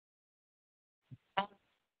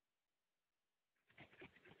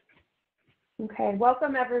Okay,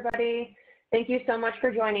 welcome everybody. Thank you so much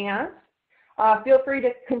for joining us. Feel free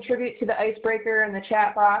to contribute to the icebreaker in the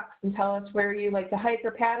chat box and tell us where you like to hike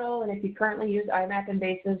or paddle, and if you currently use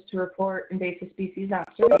iMapInvasives to report invasive species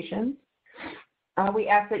observations. We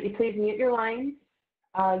ask that you please mute your lines.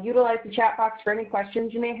 Utilize the chat box for any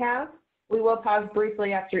questions you may have. We will pause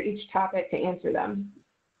briefly after each topic to answer them.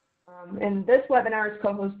 And this webinar is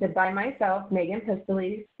co-hosted by myself, Megan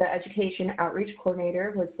Pistoles, the Education Outreach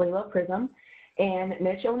Coordinator with SLELO PRISM, and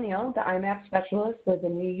Mitch O'Neill, the iMap Specialist with the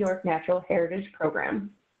New York Natural Heritage Program.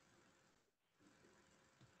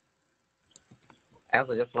 I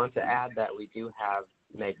also just want to add that we do have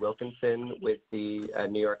Meg Wilkinson with the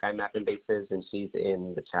New York iMapInvasives, and she's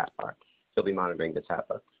in the chat box. She'll be monitoring the chat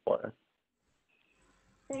box for us.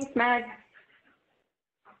 Thanks, Meg.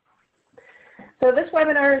 So this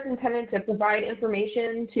webinar is intended to provide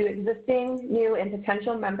information to existing, new, and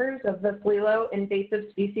potential members of the SLELO Invasive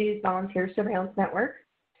Species Volunteer Surveillance Network.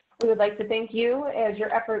 We would like to thank you as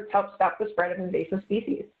your efforts help stop the spread of invasive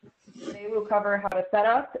species. Today we'll cover how to set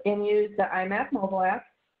up and use the iMap mobile app,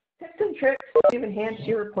 tips and tricks to enhance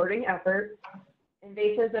your reporting effort,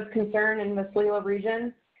 invasives of concern in the SLELO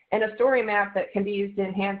region, and a story map that can be used to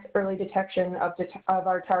enhance early detection of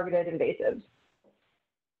our targeted invasives.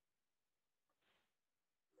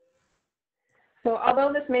 So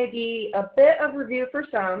although this may be a bit of review for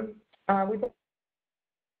some, we've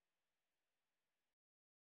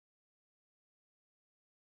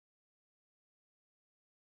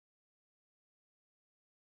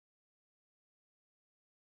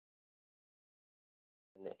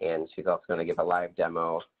and she's also going to give a live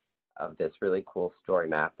demo of this really cool story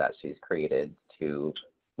map that she's created to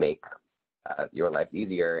make your life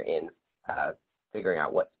easier in figuring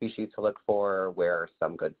out what species to look for, where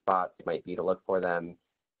some good spots might be to look for them,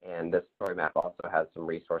 and this story map also has some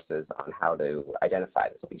resources on how to identify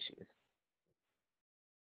the species.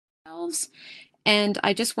 And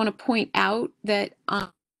I just want to point out that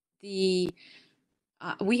we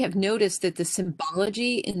have noticed that the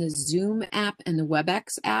symbology in the Zoom app and the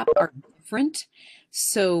WebEx app are different.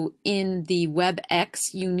 So in the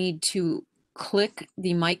WebEx, you need to click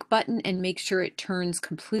the mic button and make sure it turns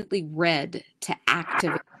completely red to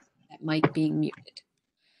activate that mic being muted.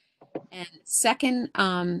 And second,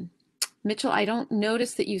 Mitchell, I don't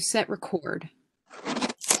notice that you set record.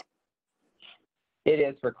 It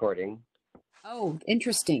is recording. Oh,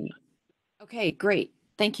 interesting. Okay, great.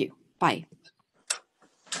 Thank you. Bye.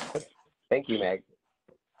 Thank you, Meg.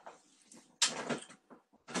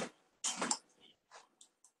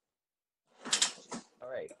 All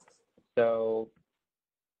right, so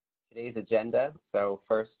today's agenda. So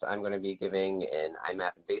first, I'm going to be giving an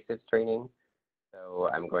iMapInvasives training. So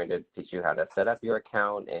I'm going to teach you how to set up your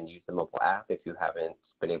account and use the mobile app if you haven't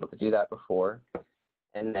been able to do that before.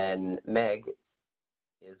 And then Meg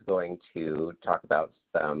is going to talk about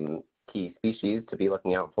some key species to be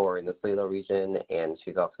looking out for in the SLELO region, and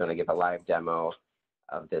she's also going to give a live demo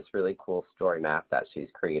of this really cool story map that she's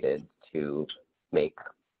created to make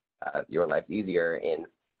your life easier in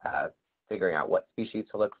figuring out what species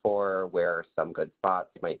to look for, where some good spots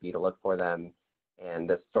might be to look for them, and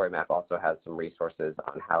this story map also has some resources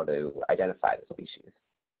on how to identify the species.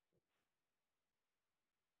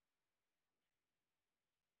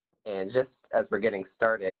 And just as we're getting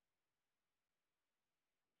started,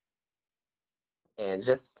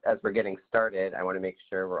 I want to make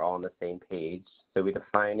sure we're all on the same page. So we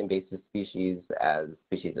define invasive species as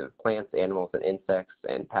species of plants, animals, and insects,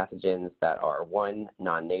 and pathogens that are 1,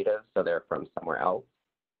 non-native, so they're from somewhere else,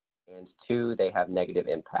 and 2, they have negative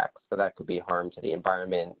impacts. So that could be harm to the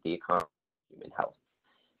environment, the economy, human health.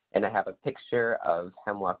 And I have a picture of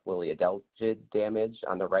hemlock woolly adelgid damage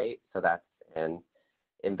on the right. So that's an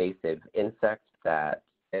invasive insect that,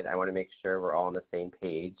 and I want to make sure we're all on the same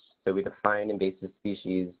page. So we define invasive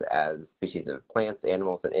species as species of plants,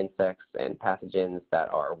 animals, and insects, and pathogens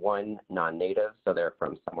that are 1, non-native, so they're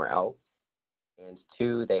from somewhere else, and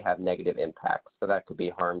 2, they have negative impacts. So that could be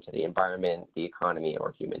harm to the environment, the economy,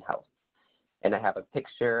 or human health. And I have a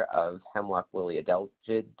picture of hemlock woolly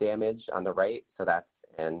adelgid damage on the right. So that's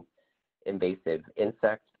an invasive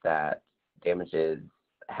insect that damages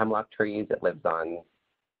hemlock trees. It lives on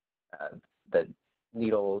the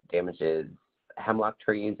needle, damages hemlock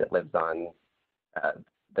trees. It lives on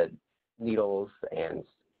the needles and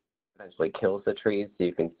eventually kills the trees. So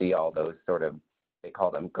you can see all those sort of, they call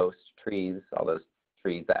them ghost trees, all those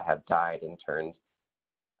trees that have died and turned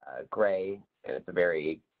gray. And it's a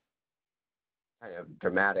very kind of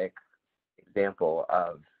dramatic example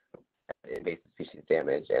of invasive species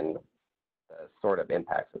damage and the sort of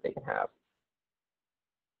impacts that they can have.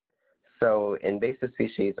 So invasive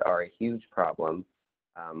species are a huge problem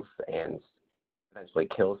and eventually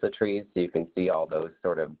kills the trees. So you can see all those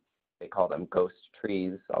sort of, they call them ghost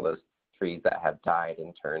trees, all those trees that have died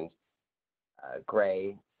and turned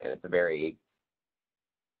gray. And it's a very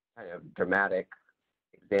kind of dramatic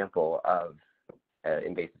example of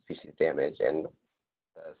invasive species damage and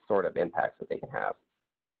the sort of impacts that they can have.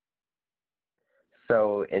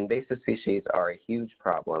 So invasive species are a huge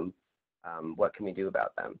problem. What can we do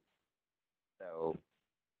about them? So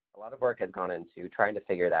a lot of work has gone into trying to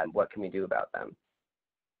figure that, what can we do about them?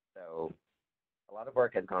 So a lot of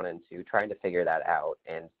work has gone into trying to figure that out,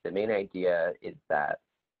 and the main idea is that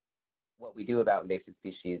what we do about invasive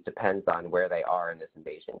species depends on where they are in this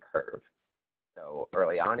invasion curve. So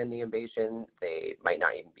early on in the invasion, they might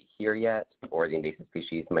not even be here yet, or the invasive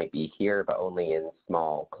species might be here, but only in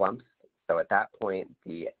small clumps. So at that point,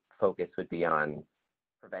 the focus would be on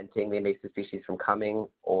preventing the invasive species from coming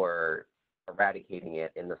or eradicating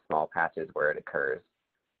it in the small patches where it occurs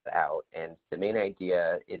out. And the main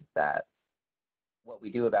idea is that what we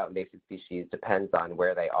do about invasive species depends on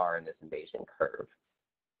where they are in this invasion curve.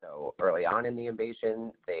 So early on in the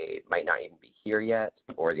invasion, they might not even be here yet,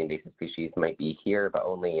 or the invasive species might be here, but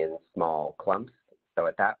only in small clumps. So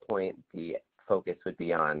at that point, the focus would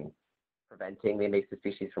be on preventing the invasive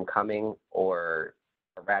species from coming or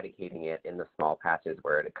eradicating it in the small patches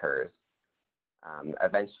where it occurs.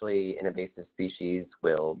 Eventually, an invasive species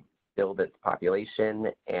will build its population,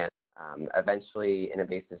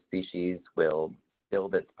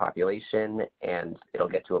 and it'll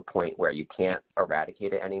get to a point where you can't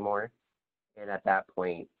eradicate it anymore. And at that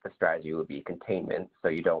point, the strategy would be containment. So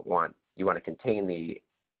you want to contain the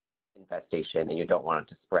infestation, and you don't want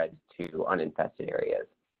it to spread to uninfested areas.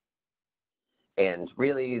 And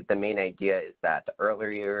really, the main idea is that the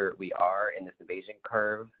earlier we are in this invasion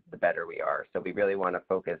curve, the better we are. So we really want to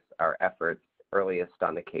focus our efforts earliest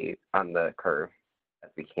on the curve as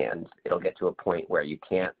we can. It'll get to a point where you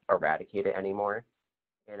can't eradicate it anymore.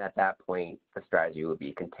 And at that point, the strategy would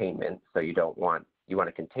be containment. So you want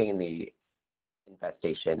to contain the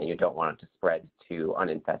infestation, and you don't want it to spread to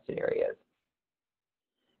uninfested areas.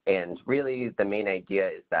 And really, the main idea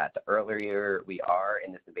is that the earlier we are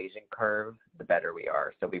in this invasion curve, the better we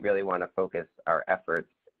are. So we really want to focus our efforts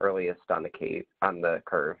earliest on the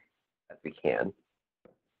curve as we can.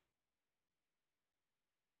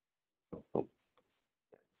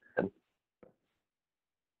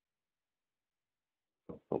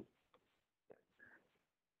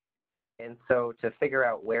 And so to figure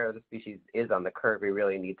out where the species is on the curve, we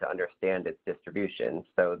really need to understand its distribution.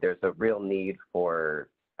 So there's a real need for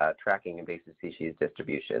tracking invasive species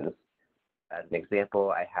distributions. As an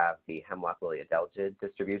example, I have the hemlock lily adelgid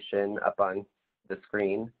distribution up on the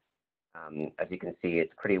screen. As you can see,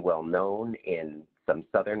 it's pretty well known in some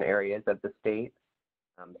southern areas of the state.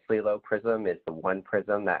 SLELO PRISM is the one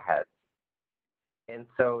prism that has. And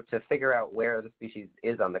so to figure out where the species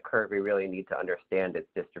is on the curve, we really need to understand its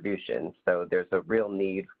distribution. So there's a real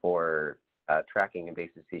need for tracking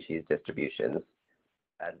invasive species distributions.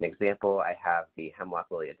 As an example, I have the hemlock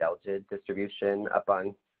lily adelgid distribution up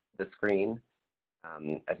on the screen.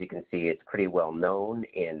 As you can see, it's pretty well known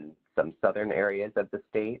in some southern areas of the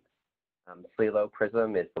state. SLELO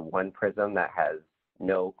PRISM is the one prism that has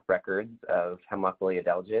no records of hemlock lily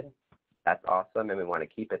adelgid. That's awesome, and we want to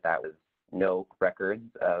keep it that way. No records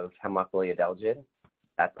of hemlock lily adelgid.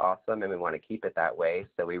 That's awesome, and we want to keep it that way.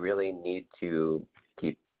 So we really need to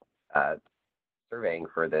keep surveying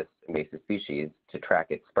for this invasive species to track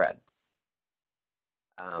its spread.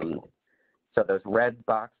 So those red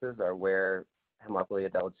boxes are where hemlock lily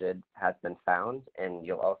adelgid has been found, and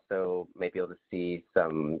you'll also may be able to see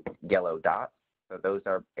some yellow dots. So those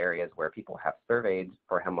are areas where people have surveyed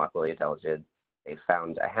for hemlock lily adelgid. They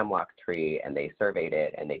found a hemlock tree and they surveyed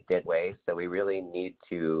it and they did weigh. So we really need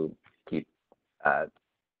to keep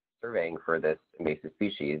surveying for this invasive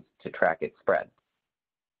species to track its spread.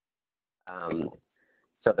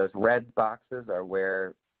 So those red boxes are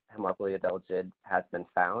where hemlock lily adelgid has been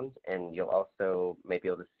found, and you'll also may be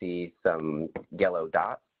able to see some yellow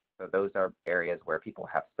dots. So those are areas where people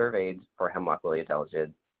have surveyed for hemlock lily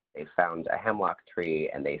adelgid. They found a hemlock tree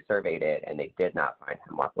and they surveyed it and they did not find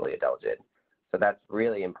hemlock lily adelgid. So that's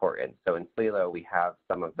really important. So in SLELO, we have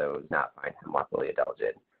some of those not find hemlock lily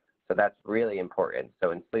adelgid. So that's really important.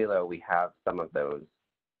 So in SLELO, we have some of those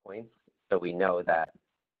points. So we know that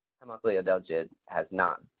hemlock lily adelgid has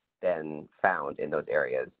not been found in those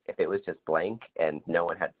areas. If it was just blank and no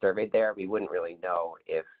one had surveyed there, we wouldn't really know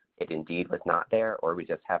if it indeed was not there, or we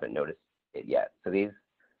just haven't noticed it yet. So these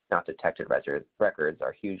not detected records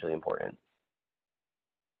are hugely important.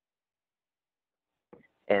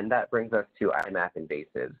 And that brings us to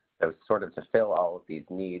iMapInvasives. So sort of to fill all of these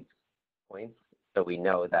needs points, so we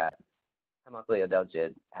know that hemlock-lily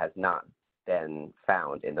adelgid has not been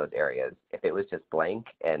found in those areas. If it was just blank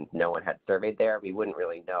and no one had surveyed there, we wouldn't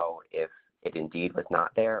really know if it indeed was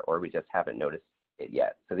not there, or we just haven't noticed it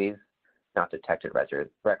yet. So these not detected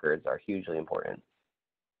records are hugely important.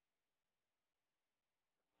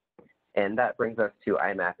 And that brings us to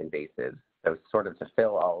iMapInvasives. So sort of to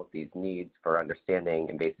fill all of these needs for understanding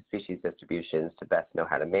invasive species distributions to best know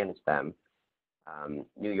how to manage them,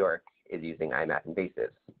 New York is using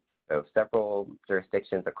iMapInvasives. So several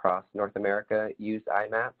jurisdictions across North America use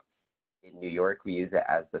iMap. In New York, we use it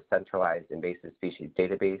as the centralized invasive species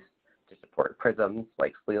database to support PRISMs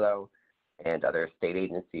like SLELO and other state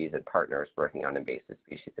agencies and partners working on invasive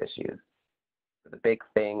species issues. So the big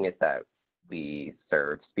thing is that we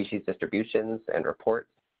serve species distributions and reports.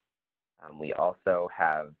 We also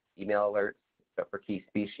have email alerts. So for key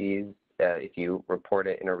species, if you report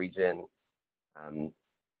it in a region,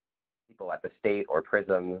 people at the state or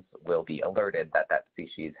PRISMs will be alerted that that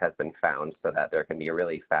species has been found so that there can be a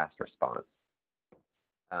really fast response.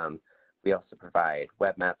 We also provide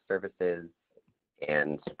web map services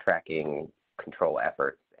and tracking control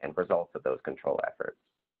efforts and results of those control efforts.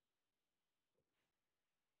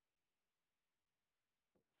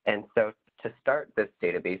 And so to start this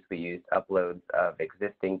database, we use uploads of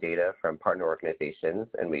existing data from partner organizations,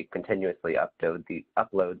 and we continuously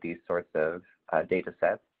upload these sorts of data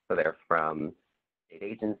sets. So they're from state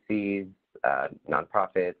agencies,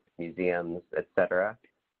 nonprofits, museums, etc.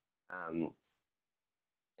 And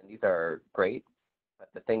these are great, but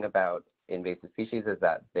the thing about invasive species is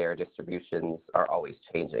that their distributions are always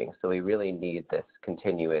changing. So we really need this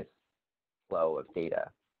continuous flow of data.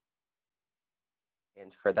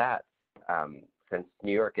 And for that, since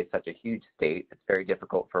New York is such a huge state, it's very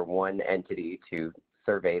difficult for one entity to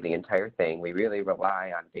survey the entire thing. We really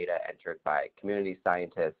rely on data entered by community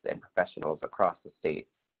scientists and professionals across the state.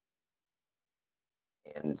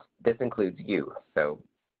 And this includes you. So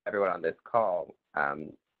everyone on this call,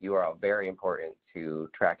 you are all very important to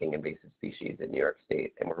tracking invasive species in New York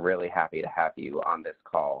State. And we're really happy to have you on this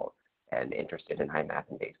call and interested in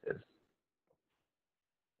iMapInvasives.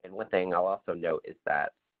 And one thing I'll also note is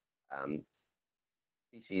that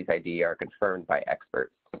species ID are confirmed by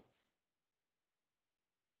experts.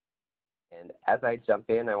 And as I jump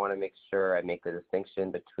in, I want to make sure I make the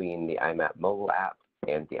distinction between the iMap mobile app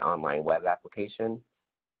and the online web application.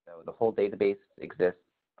 So the whole database exists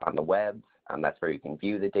on the web. That's where you can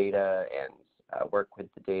view the data and work with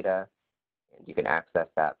the data. And you can access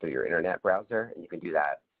that through your internet browser. And you can do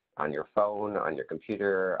that on your phone, on your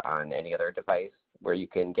computer, on any other device where you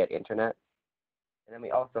can get internet. And then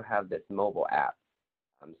we also have this mobile app.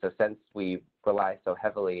 So since we rely so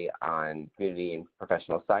heavily on community and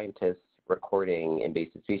professional scientists recording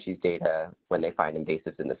invasive species data when they find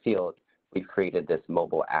invasives in the field, we've created this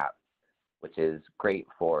mobile app, which is great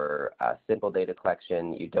for simple data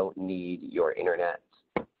collection. You don't need your internet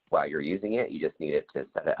while you're using it. You just need it to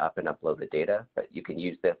set it up and upload the data. But you can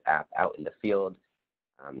use this app out in the field,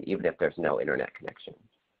 even if there's no internet connection.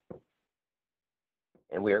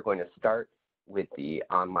 And we are going to start with the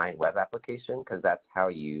online web application because that's how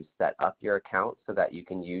you set up your account so that you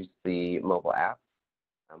can use the mobile app.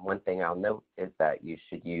 One thing I'll note is that you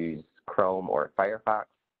should use Chrome or Firefox.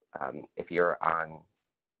 If you're on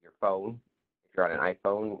your phone, if you're on an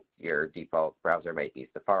iPhone, your default browser might be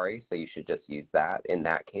Safari, so you should just use that in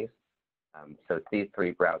that case. So it's these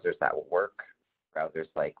three browsers that will work. Browsers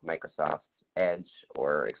like Microsoft Edge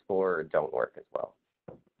or Explorer don't work as well.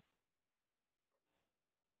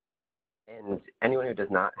 And anyone who does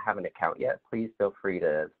not have an account yet, please feel free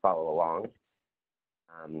to follow along.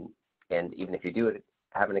 And even if you do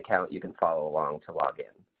have an account, you can follow along to log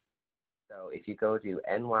in. So if you go to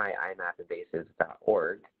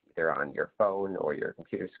nyimappinvasives.org, either on your phone or your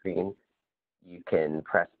computer screen, you can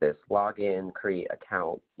press this login, create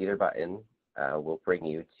account, either button will bring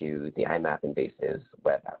you to the iMapInvasives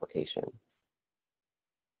web application.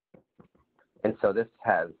 And so this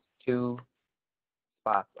has two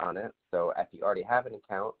spots on it. So if you already have an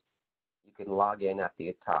account, you can log in at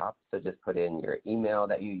the top. So just put in your email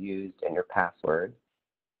that you used and your password.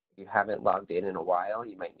 If you haven't logged in a while,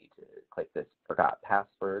 you might need to click this Forgot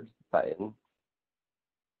Password button.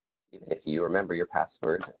 Even if you remember your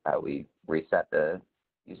password, we reset the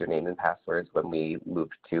username and passwords when we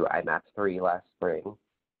moved to iMap 3 last spring.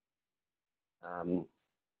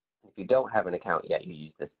 If you don't have an account yet, you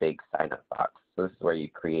use this big sign-up box. So this is where you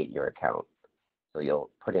create your account. So you'll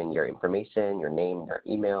put in your information, your name, your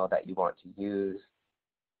email that you want to use,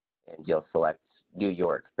 and you'll select New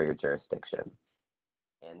York for your jurisdiction.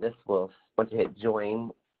 And this will, once you hit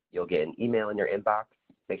join, you'll get an email in your inbox.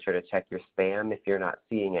 Make sure to check your spam if you're not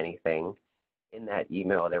seeing anything. In that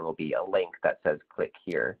email, there will be a link that says click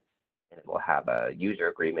here, and it will have a user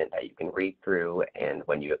agreement that you can read through, and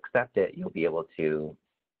when you accept it, you'll be able to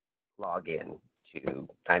log in to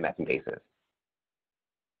iMapInvasives.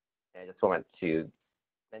 And I just want to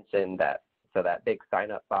mention that, so that big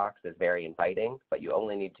sign-up box is very inviting, but you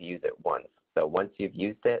only need to use it once. So once you've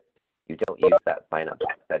used it, you don't use that sign-up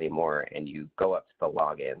box anymore, and you go up to the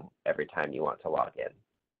login every time you want to log in.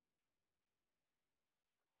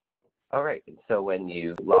 All right, so when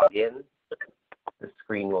you log in, the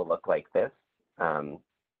screen will look like this.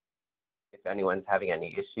 If anyone's having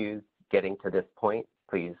any issues getting to this point,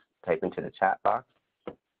 please type into the chat box.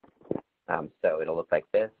 So it'll look like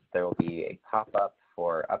this. There will be a pop-up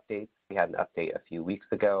for updates. We had an update a few weeks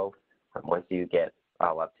ago. Once you get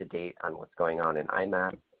all up to date on what's going on in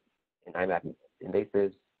iMap, in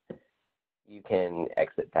iMapInvasives, you can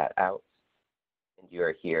exit that out, and you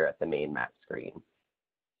are here at the main map screen.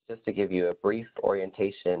 Just to give you a brief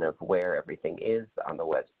orientation of where everything is on the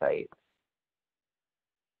website,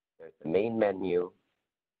 there's the main menu,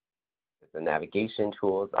 there's the navigation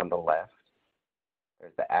tools on the left,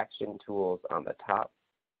 there's the action tools on the top,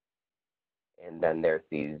 and then there's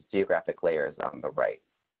these geographic layers on the right.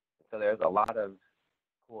 So there's a lot of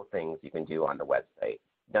cool things you can do on the website.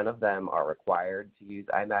 None of them are required to use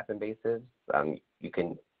iMapInvasives. You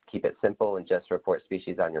can keep it simple and just report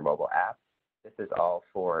species on your mobile app. This is all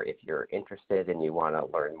for if you're interested and you want to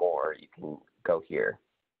learn more, you can go here.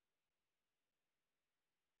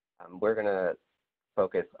 We're going to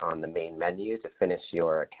focus on the main menu to finish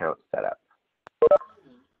your account setup.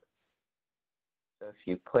 So if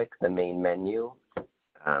you click the main menu,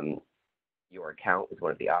 your account is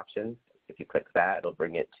one of the options. If you click that, it'll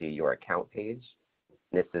bring it to your account page.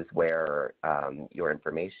 This is where your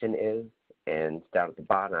information is, and down at the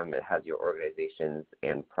bottom, it has your organizations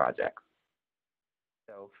and projects.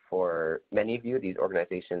 So for many of you, these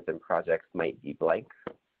organizations and projects might be blank,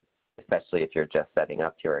 especially if you're just setting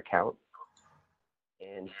up your account.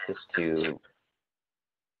 And just to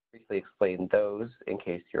briefly explain those in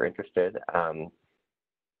case you're interested,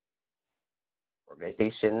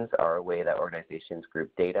 organizations are a way that organizations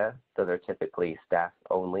group data, so they're typically staff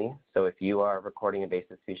only. So if you are recording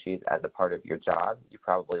invasive species as a part of your job, you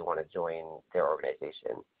probably want to join their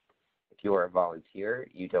organization. If you are a volunteer,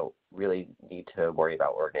 you don't really need to worry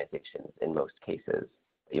about organizations in most cases.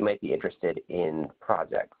 You might be interested in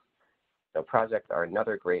projects. So projects are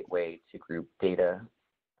another great way to group data.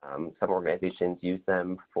 Some organizations use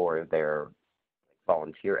them for their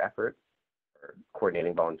volunteer efforts or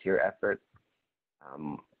coordinating volunteer efforts.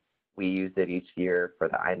 We use it each year for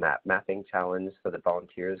the iMap mapping challenge so that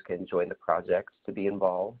volunteers can join the projects to be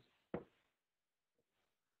involved.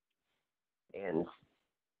 And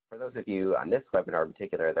for those of you on this webinar in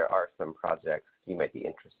particular, there are some projects you might be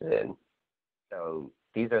interested in. So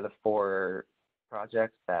these are the 4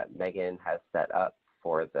 projects that Megan has set up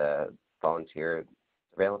for the volunteer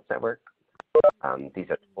surveillance network. These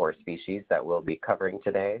are the 4 species that we'll be covering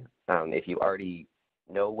today. If you already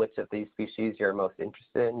know which of these species you're most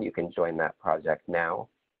interested in, you can join that project now.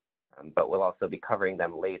 But we'll also be covering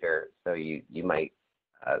them later, so you might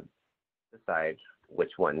decide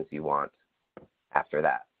which ones you want after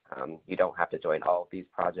that. You don't have to join all of these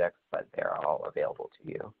projects, but they're all available to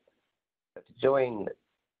you. So to join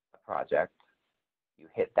a project, you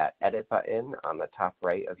hit that edit button on the top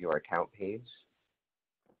right of your account page.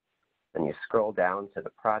 Then you scroll down to the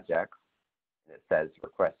project, and it says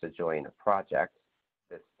request to join a project.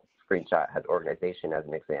 This screenshot has organization as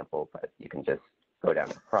an example, but you can just go down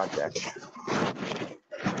to project.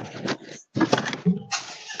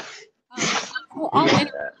 Well,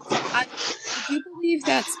 I do believe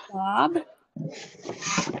that's Bob.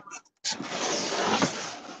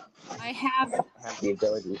 I have the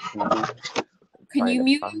ability to. Can you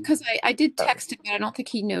mute him? Because I did text him, but I don't think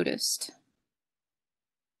he noticed.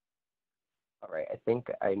 All right, I think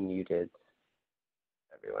I muted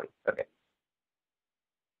everyone. Okay.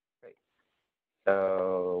 Great.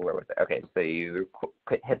 So where was it? Okay, so you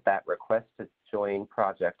could hit that request to join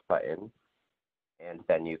project button, and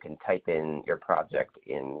then you can type in your project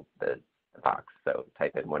in the box. So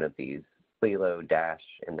type in one of these, SLELO dash,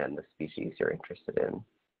 and then the species you're interested in.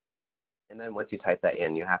 And then once you type that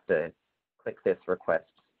in, you have to click this request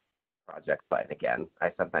project button again.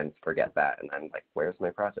 I sometimes forget that, and I'm like, where's my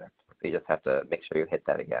project? So you just have to make sure you hit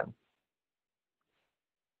that again.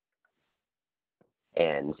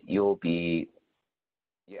 And you'll be,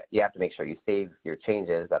 you have to make sure you save your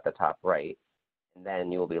changes at the top right, and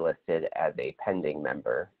then you will be listed as a pending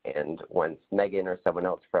member. And once Megan or someone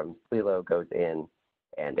else from SLELO goes in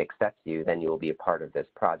and accepts you, then you will be a part of this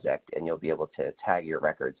project, and you'll be able to tag your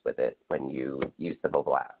records with it when you use the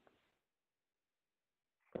mobile app.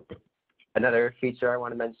 Another feature I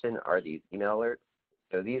want to mention are these email alerts.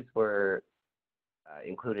 So these were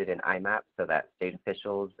included in iMap so that state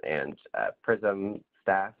officials and PRISM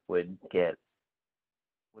staff would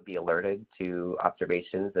be alerted to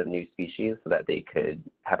observations of new species so that they could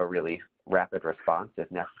have a really rapid response if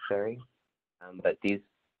necessary. But these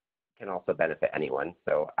can also benefit anyone.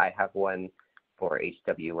 So I have one for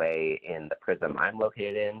HWA in the PRISM I'm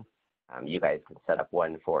located in. You guys can set up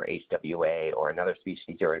one for HWA or another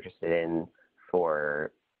species you're interested in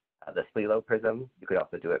for the SLELO PRISM. You could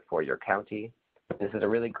also do it for your county. This is a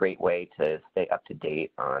really great way to stay up to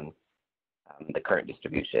date on the current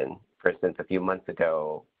distribution. For instance, a few months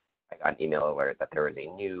ago, I got an email alert that there was a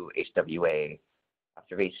new HWA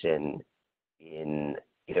observation in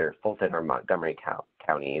either Fulton or Montgomery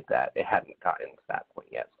County that it hadn't gotten to that point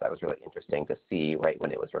yet. So that was really interesting to see right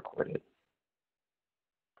when it was recorded.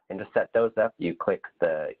 And to set those up, you click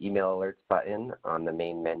the email alerts button on the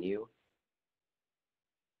main menu.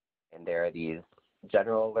 And there are these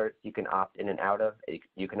general alerts you can opt in and out of.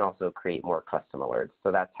 You can also create more custom alerts.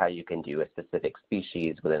 So that's how you can do a specific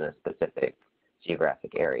species within a specific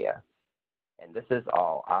geographic area. And this is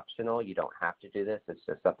all optional. You don't have to do this. It's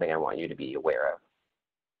just something I want you to be aware of.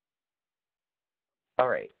 All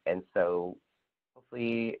right, and so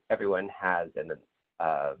hopefully everyone has an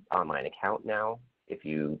online account now. If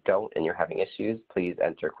you don't and you're having issues, please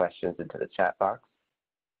enter questions into the chat box.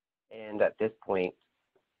 And at this point,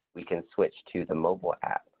 we can switch to the mobile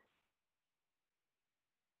app.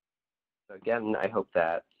 So again, I hope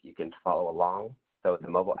that you can follow along. So the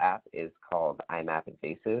mobile app is called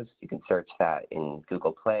iMapInvasives. You can search that in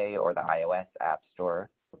Google Play or the iOS App Store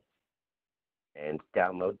and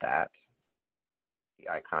download that. The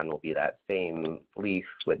icon will be that same leaf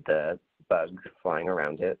with the bugs flying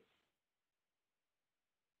around it.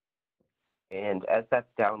 And as that's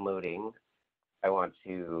downloading, I want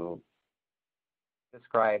to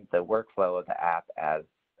describe the workflow of the app as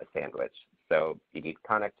a sandwich. So you need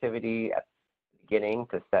connectivity at the beginning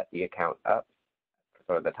to set the account up,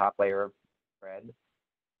 sort of the top layer of bread.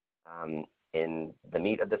 In the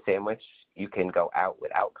meat of the sandwich, you can go out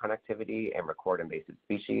without connectivity and record invasive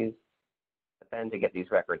species. But then to get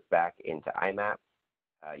these records back into iMap,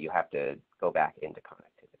 you have to go back into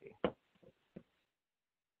connectivity.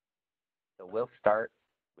 So we'll start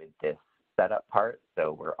with this setup part.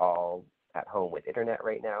 So we're all at home with internet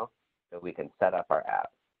right now, so we can set up our app.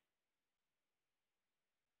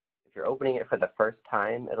 If you're opening it for the first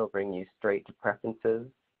time, it'll bring you straight to preferences.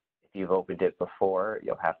 If you've opened it before,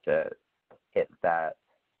 you'll have to hit that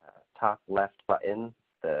top left button,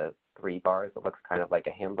 the 3 bars that looks kind of like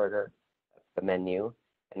a hamburger. That's the menu,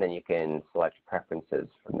 and then you can select preferences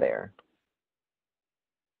from there.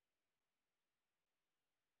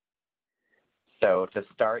 So to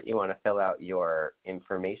start, you want to fill out your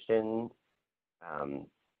information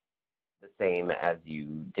the same as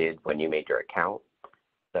you did when you made your account.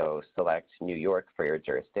 So select New York for your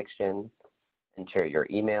jurisdiction, enter your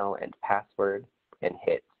email and password, and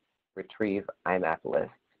hit Retrieve iMap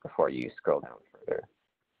List before you scroll down further.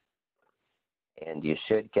 And you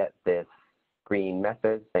should get this green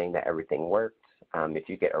message saying that everything worked. If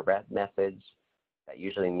you get a red message, that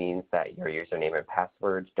usually means that your username and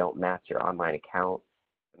passwords don't match your online account.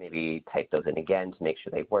 Maybe type those in again to make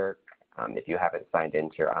sure they work. If you haven't signed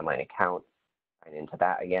into your online account, sign into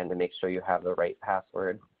that again to make sure you have the right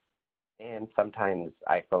password. And sometimes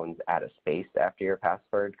iPhones add a space after your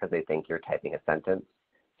password because they think you're typing a sentence.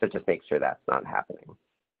 So just make sure that's not happening.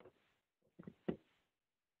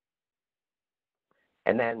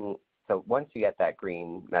 And then, so once you get that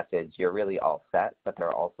green message, you're really all set, but there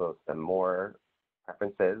are also some more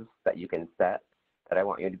preferences that you can set that I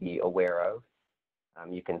want you to be aware of.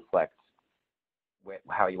 You can select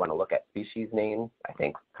how you want to look at species names. I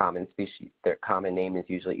think their common name is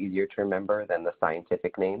usually easier to remember than the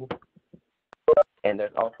scientific name. And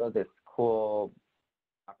there's also this cool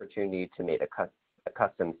opportunity to make a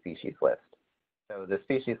custom species list. So the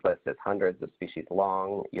species list is hundreds of species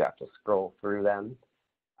long. You have to scroll through them.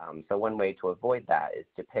 So one way to avoid that is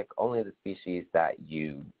to pick only the species that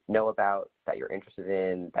you know about, that you're interested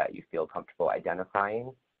in, that you feel comfortable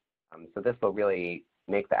identifying. So this will really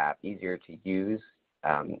make the app easier to use.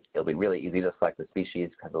 It'll be really easy to select the species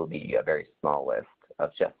because it'll be a very small list of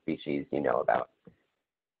just species you know about.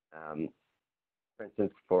 For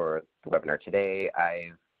instance, for the webinar today,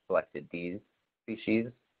 I've selected these species.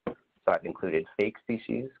 So I've included fake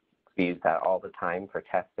species We use that all the time for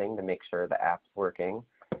testing to make sure the app's working.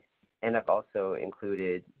 And I've also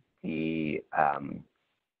included the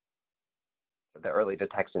early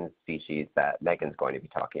detection species that Megan's going to be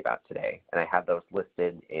talking about today. And I have those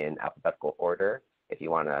listed in alphabetical order if you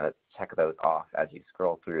want to check those off as you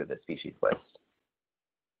scroll through the species list.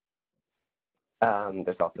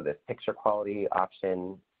 There's also this picture quality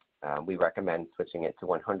option. We recommend switching it to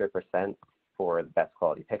 100% for the best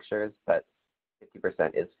quality pictures, but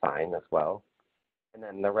 50% is fine as well. And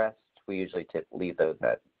then the rest, we usually leave those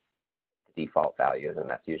at the default values, and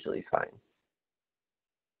that's usually fine.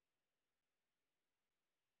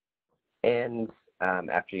 And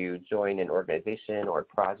after you join an organization or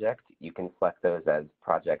project, you can select those as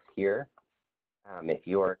projects here. If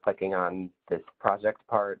you're clicking on this project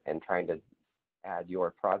part and trying to add your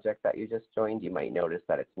project that you just joined, you might notice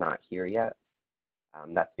that it's not here yet.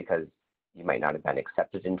 That's because you might not have been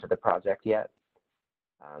accepted into the project yet.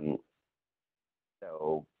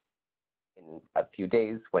 So in a few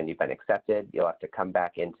days, when you've been accepted, you'll have to come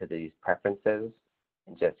back into these preferences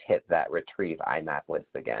and just hit that retrieve iMap list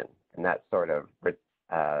again. And that sort of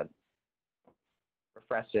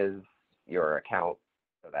refreshes your account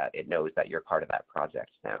so that it knows that you're part of that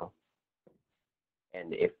project now.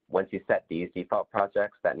 And if once you set these default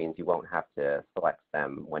projects, that means you won't have to select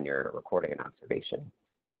them when you're recording an observation.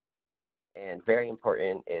 And very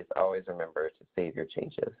important is always remember to save your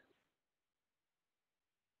changes.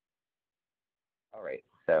 All right,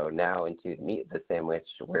 so now into meat the sandwich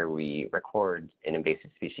where we record an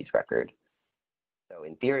invasive species record. So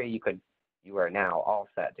in theory, you are now all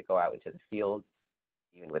set to go out into the field,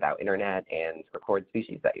 even without internet, and record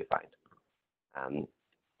species that you find.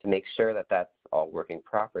 To make sure that that's all working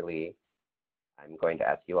properly, I'm going to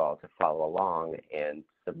ask you all to follow along and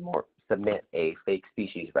submit a fake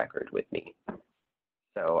species record with me.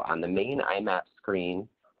 So on the main iMap screen,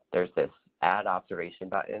 there's this Add Observation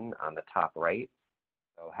button on the top right.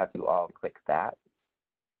 So I'll have you all click that.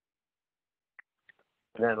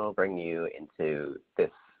 And then it'll bring you into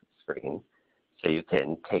this screen. So you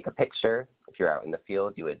can take a picture. If you're out in the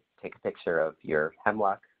field, you would take a picture of your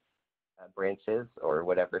hemlock branches or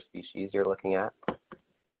whatever species you're looking at.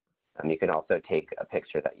 You can also take a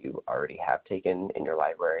picture that you already have taken in your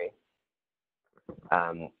library.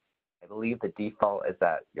 I believe the default is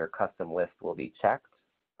that your custom list will be checked.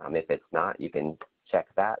 If it's not, you can check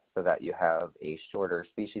that so that you have a shorter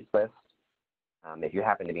species list. If you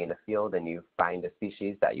happen to be in the field and you find a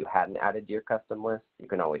species that you hadn't added to your custom list, you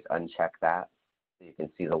can always uncheck that so you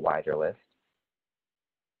can see the wider list.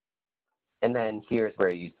 And then here's where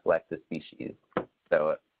you select the species.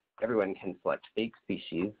 So everyone can select fake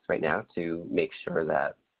species right now to make sure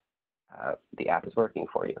that the app is working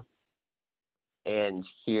for you. And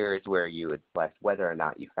here's where you would select whether or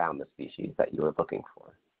not you found the species that you were looking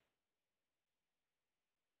for.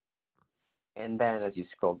 And then as you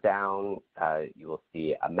scroll down, you will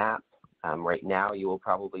see a map. Right now, you will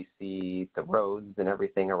probably see the roads and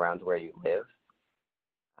everything around where you live.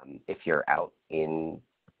 If you're out in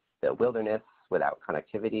the wilderness without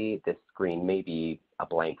connectivity, this screen may be a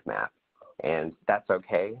blank map, and that's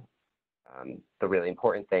okay. The really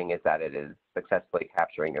important thing is that it is successfully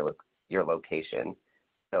capturing your location.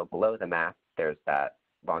 So below the map, there's that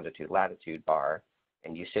longitude-latitude bar,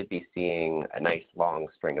 and you should be seeing a nice long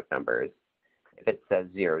string of numbers. If it says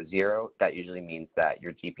 00, that usually means that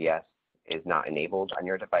your GPS is not enabled on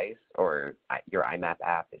your device, or your iMap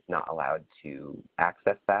app is not allowed to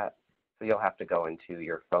access that. So you'll have to go into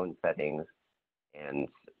your phone settings and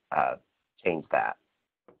change that.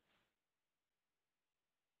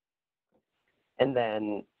 And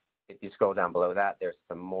then if you scroll down below that, there's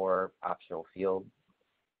some more optional fields.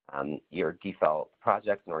 Your default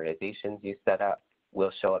projects and organizations you set up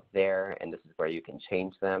will show up there, and this is where you can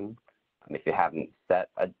change them. If you haven't set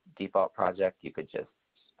a default project, you could just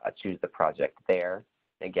choose the project there.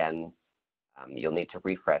 Again, you'll need to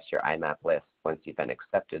refresh your iMap list once you've been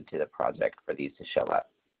accepted to the project for these to show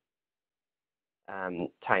up.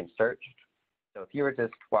 Time searched. So if you were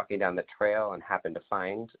just walking down the trail and happen to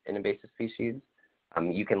find an invasive species,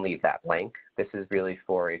 you can leave that blank. This is really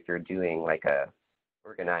for if you're doing like a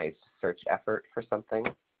organized search effort for something.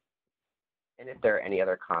 And if there are any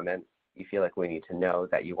other comments you feel like we need to know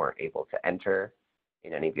that you weren't able to enter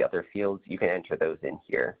in any of the other fields, you can enter those in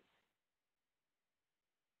here.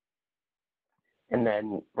 And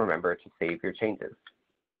then remember to save your changes.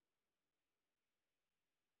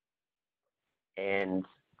 And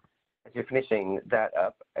as you're finishing that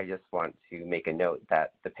up, I just want to make a note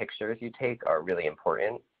that the pictures you take are really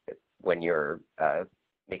important when you're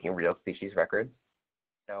making real species records.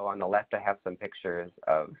 So on the left, I have some pictures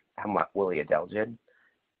of hemlock woolly adelgid.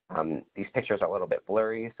 These pictures are a little bit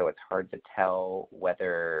blurry, so it's hard to tell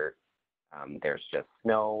whether there's just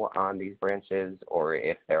snow on these branches or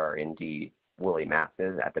if there are indeed woolly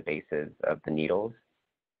masses at the bases of the needles.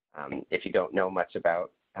 If you don't know much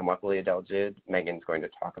about hemlock woolly adelgid, Megan's going to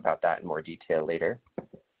talk about that in more detail later.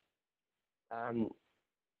 And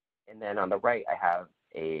then on the right, I have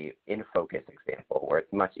a in focus example where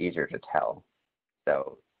it's much easier to tell.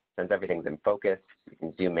 So since everything's in focus, you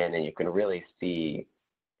can zoom in and you can really see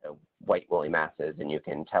the white woolly masses, and you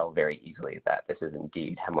can tell very easily that this is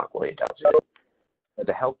indeed hemlock woolly adelgid. So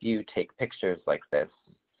to help you take pictures like this,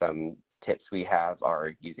 some tips we have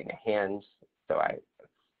are using a hand. So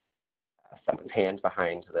someone's hand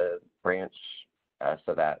behind the branch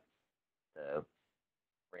so that the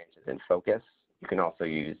branch is in focus. You can also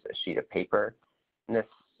use a sheet of paper, and this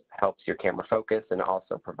helps your camera focus and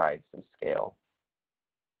also provides some scale.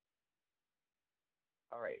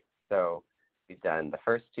 All right, so we've done the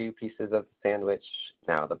first two pieces of the sandwich.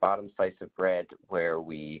 Now the bottom slice of bread, where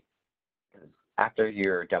after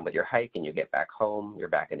you're done with your hike and you get back home, you're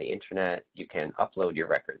back in the internet, you can upload your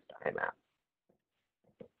records to iMap.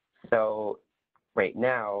 So right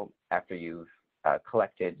now, after you've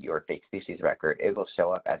collected your fake species record, it will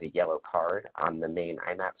show up as a yellow card on the main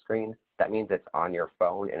iMap screen. That means it's on your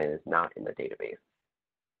phone and it is not in the database.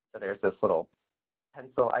 So there's this little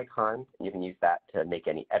pencil icon, and you can use that to make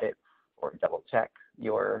any edits or double check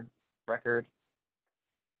your record.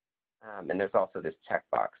 And there's also this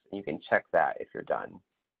checkbox, and you can check that if you're done.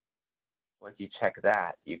 Once you check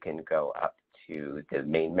that, you can go up to the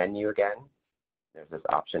main menu again. There's this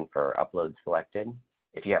option for upload selected.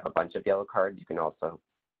 If you have a bunch of yellow cards, you can also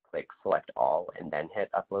click select all and then hit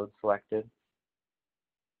upload selected.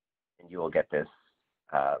 And you will get this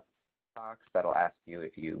box that'll ask you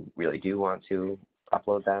if you really do want to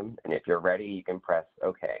upload them. And if you're ready, you can press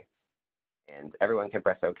OK. And everyone can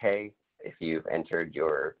press OK if you've entered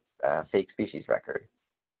your fake species record.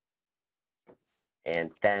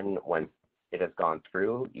 And then once it has gone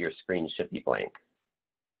through, your screen should be blank.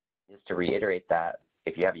 Just to reiterate that,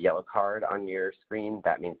 if you have a yellow card on your screen,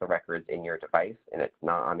 that means the record's in your device and it's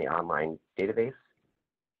not on the online database.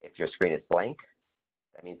 If your screen is blank,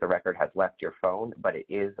 that means the record has left your phone, but it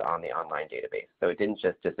is on the online database. So it didn't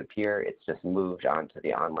just disappear, it's just moved onto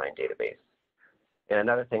the online database. And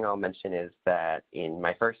another thing I'll mention is that in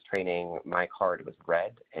my first training, my card was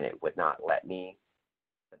red and it would not let me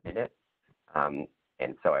submit it.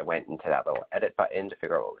 And so I went into that little edit button to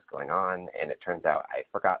figure out what was going on, and it turns out I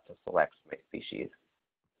forgot to select my species.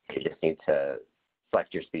 You just need to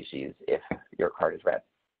select your species if your card is red.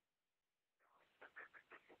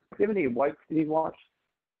 Do you have any wipes to be washed?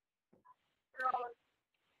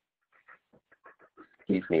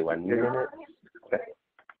 Excuse me 1 minute. Okay.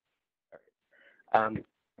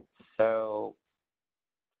 So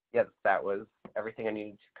yes, that was everything I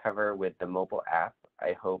needed to cover with the mobile app.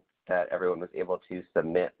 I hope that everyone was able to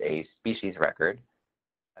submit a species record,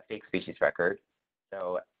 a fake species record.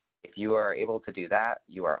 So if you are able to do that,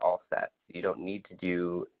 you are all set. You don't need to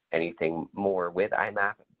do anything more with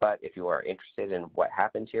iMap, but if you are interested in what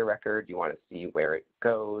happened to your record, you want to see where it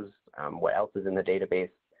goes, what else is in the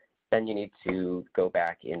database, then you need to go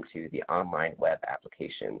back into the online web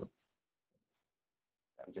application.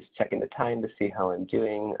 I'm just checking the time to see how I'm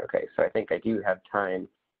doing. Okay, so I think I do have time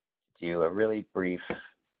to do a really brief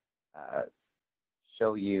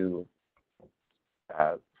show you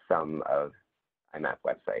some of iMap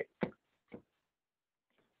website.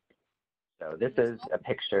 So this is a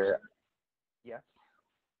picture. Yes.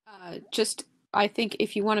 I think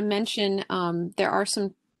if you want to mention, there are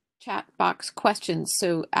some chat box questions.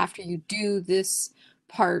 So after you do this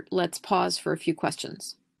part, let's pause for a few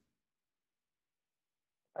questions.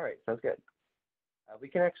 All right, sounds good. We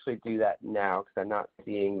can actually do that now because I'm not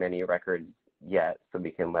seeing many records yet, so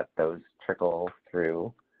we can let those trickle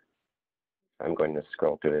through. I'm going to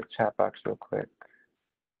scroll through the chat box real quick.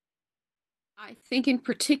 I think in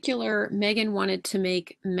particular, Megan wanted to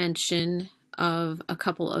make mention of a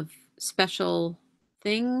couple of special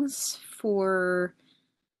things for,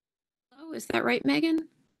 oh, is that right, Megan?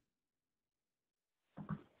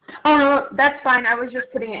 Oh, no, that's fine. I was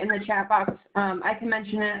just putting it in the chat box. I can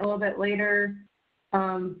mention it a little bit later.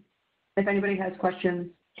 If anybody has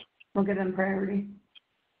questions, we'll give them priority.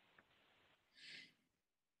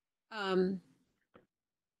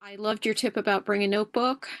 I loved your tip about bring a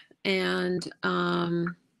notebook, and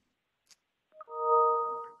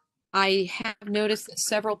I have noticed that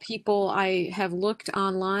several people, I have looked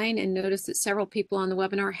online and noticed that several people on the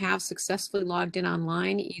webinar have successfully logged in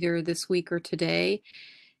online either this week or today.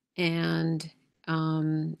 And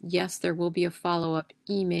yes, there will be a follow-up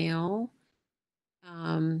email.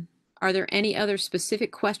 Are there any other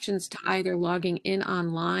specific questions to either logging in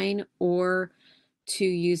online or to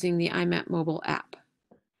using the iMap mobile app?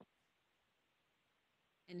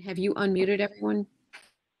 And have you unmuted everyone?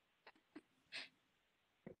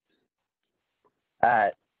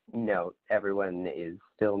 No, everyone is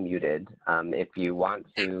still muted. If you want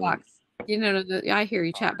to, Box. You know, I hear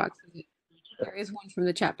you. Chat box. There is one from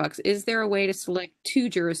the chat box. Is there a way to select 2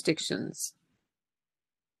 jurisdictions?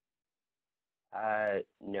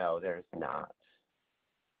 no, there's not.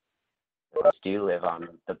 Do you live on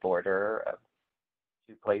the border of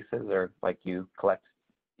 2 places, or like you collect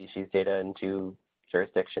species data in 2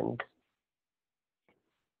 jurisdictions?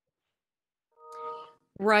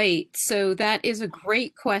 Right. So that is a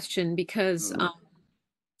great question because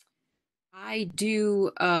I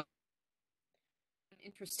do.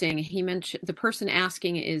 Interesting. He mentioned the person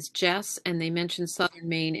asking is Jess, and they mentioned Southern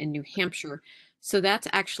Maine and New Hampshire. So that's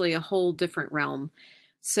actually a whole different realm.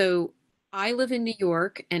 So I live in New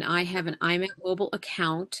York, and I have an iMap mobile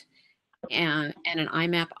account and an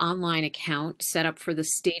iMap online account set up for the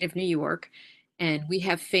state of New York. And we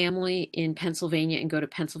have family in Pennsylvania and go to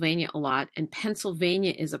Pennsylvania a lot. And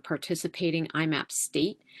Pennsylvania is a participating iMap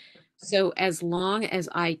state. So as long as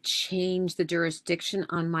I change the jurisdiction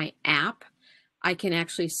on my app, I can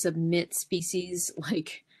actually submit species.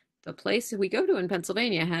 Like the place we go to in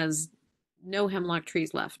Pennsylvania has no hemlock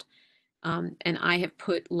trees left. And I have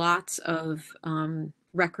put lots of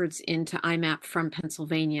records into iMap from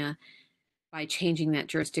Pennsylvania by changing that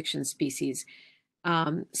jurisdiction species.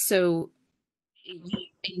 So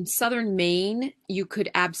in Southern Maine, you could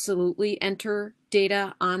absolutely enter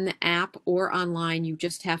data on the app or online. You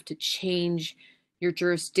just have to change your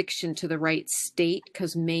jurisdiction to the right state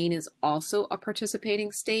because Maine is also a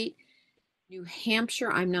participating state. New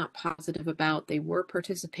Hampshire, I'm not positive about. They were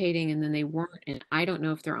participating and then they weren't, and I don't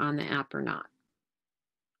know if they're on the app or not.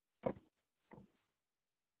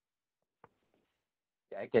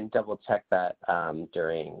 I can double check that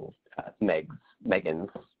during Megan's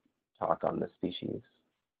talk on the species.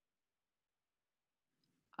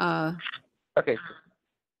 Okay.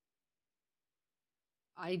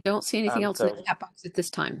 I don't see anything else in the chat box at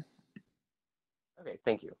this time. Okay,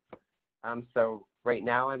 thank you. So right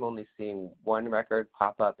now I'm only seeing 1 record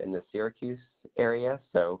pop up in the Syracuse area.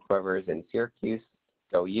 So whoever's in Syracuse,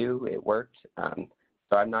 go you, it worked.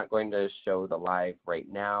 So I'm not going to show the live right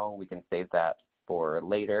now. We can save that for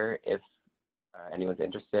later if anyone's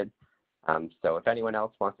interested. So if anyone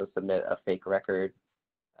else wants to submit a fake record,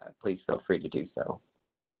 please feel free to do so.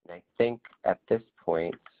 And I think at this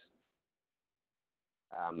point,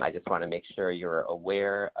 I just want to make sure you're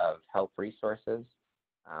aware of help resources.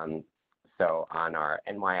 So on our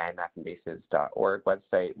nyimappinvasives.org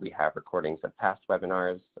website, we have recordings of past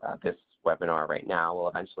webinars. This webinar right now will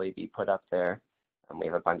eventually be put up there. We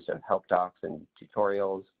have a bunch of help docs and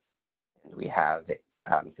tutorials. And we have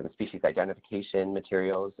some species identification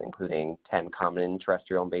materials, including 10 common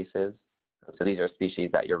terrestrial invasives. So these are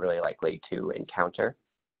species that you're really likely to encounter.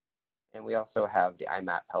 And we also have the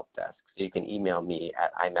iMap help desk. So you can email me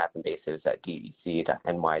at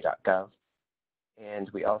imapinvasives@dec.ny.gov. And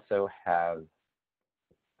we also have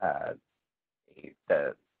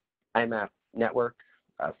the iMap network.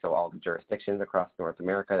 So all the jurisdictions across North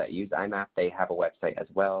America that use iMap, they have a website as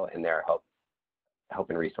well, and there are help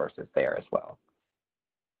and resources there as well.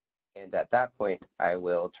 And at that point, I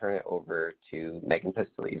will turn it over to Megan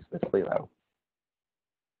Pistoles with SLELO.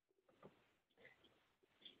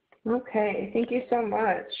 Okay, thank you so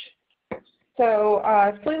much. So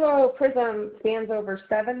SLELO PRISM spans over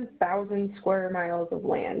 7,000 square miles of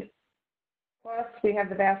land. Plus, we have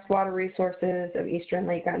the vast water resources of Eastern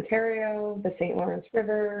Lake Ontario, the St. Lawrence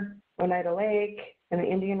River, Oneida Lake, and the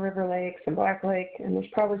Indian River Lakes and Black Lake, and there's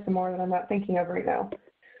probably some more that I'm not thinking of right now.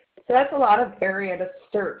 So that's a lot of area to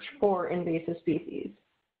search for invasive species,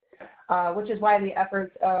 which is why the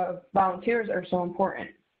efforts of volunteers are so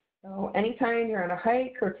important. So anytime you're on a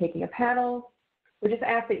hike or taking a paddle, we just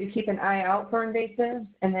ask that you keep an eye out for invasives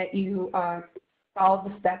and that you follow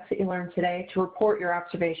the steps that you learned today to report your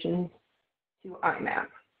observations to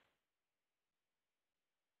iMap.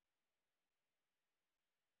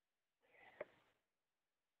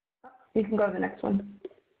 You can go to the next one.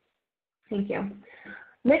 Thank you.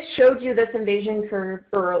 Mitch showed you this invasion curve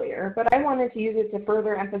earlier, but I wanted to use it to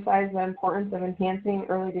further emphasize the importance of enhancing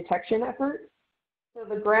early detection efforts. So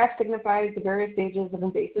the graph signifies the various stages of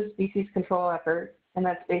invasive species control efforts, and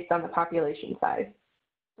that's based on the population size.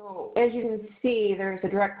 So as you can see, there's a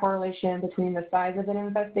direct correlation between the size of an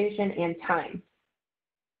infestation and time.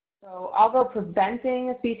 So although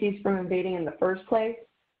preventing a species from invading in the first place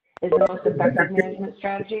is the most effective management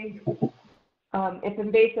strategy, If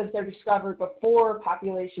invasives are discovered before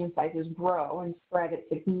population sizes grow and spread, it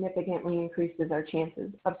significantly increases our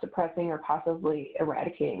chances of suppressing or possibly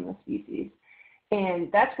eradicating the species. And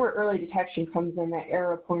that's where early detection comes in, that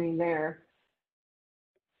arrow pointing there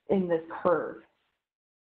in this curve.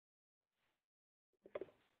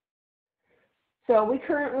 So we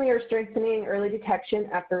currently are strengthening early detection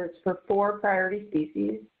efforts for 4 priority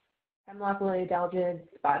species: hemlock lily adelgid,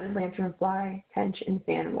 spotted lanternfly, tench, and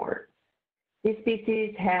fanwort. These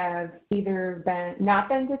species have either not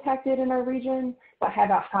been detected in our region, but have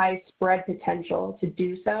a high spread potential to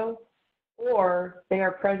do so, or they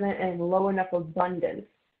are present in low enough abundance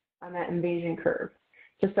on that invasion curve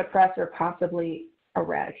to suppress or possibly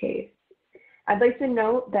eradicate. I'd like to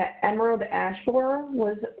note that emerald ash borer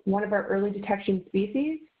was one of our early detection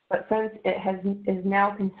species, but since it is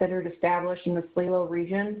now considered established in the SLELO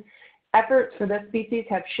region, efforts for this species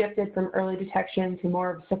have shifted from early detection to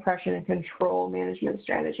more of a suppression and control management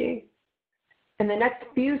strategy. In the next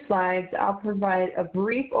few slides, I'll provide a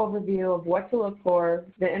brief overview of what to look for,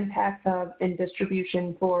 the impacts of and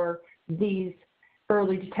distribution for these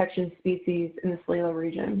early detection species in the SLELO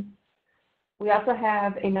region. We also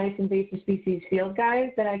have a nice invasive species field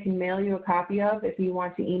guide that I can mail you a copy of if you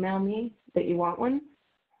want to email me that you want one,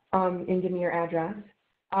 and give me your address.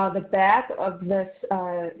 The back of this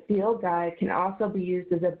field guide can also be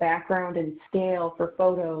used as a background and scale for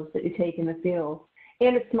photos that you take in the field.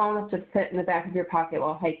 And it's small enough to fit in the back of your pocket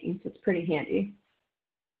while hiking, so it's pretty handy.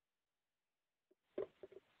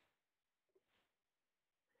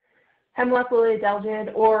 Hemlock lily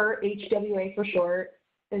adelgid, or HWA for short,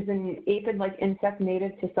 is an aphid-like insect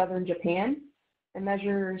native to southern Japan. It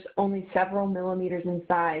measures only several millimeters in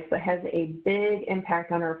size, but has a big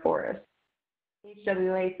impact on our forests.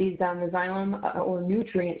 HWA feeds on the xylem or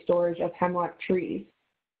nutrient storage of hemlock trees.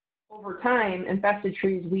 Over time, infested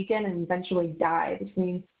trees weaken and eventually die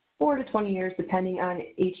between 4 to 20 years, depending on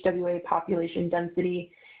HWA population density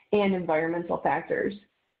and environmental factors.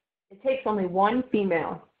 It takes only one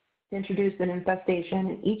female to introduce an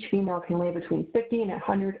infestation, and each female can lay between 50 and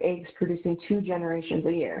 100 eggs, producing 2 generations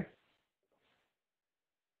a year.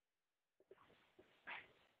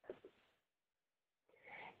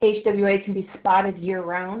 HWA can be spotted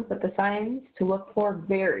year-round, but the signs to look for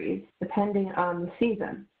varies depending on the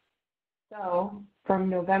season. So from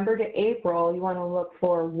November to April, you want to look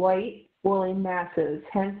for white woolly masses,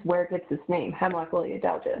 hence where it gets its name, hemlock lily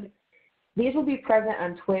adelgid. These will be present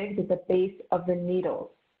on twigs at the base of the needles.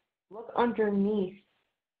 Look underneath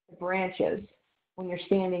the branches when you're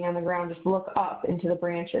standing on the ground. Just look up into the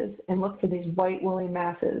branches and look for these white woolly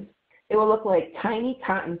masses. It will look like tiny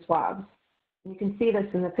cotton swabs. You can see this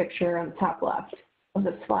in the picture on the top left of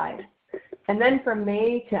the slide. And then from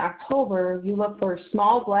May to October, you look for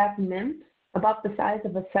small black nymphs about the size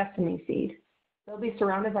of a sesame seed. They'll be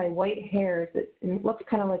surrounded by white hairs, and it looks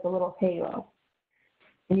kind of like a little halo.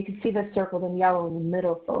 And you can see this circled in yellow in the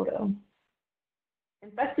middle photo.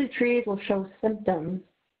 Infested trees will show symptoms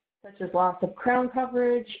such as loss of crown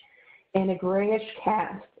coverage and a grayish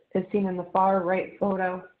cast, as seen in the far right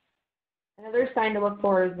photo. Another sign to look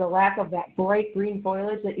for is the lack of that bright green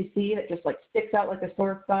foliage that you see that just like sticks out like a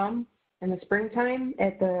sore thumb in the springtime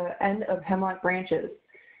at the end of hemlock branches.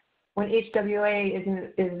 When HWA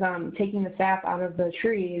is taking the sap out of the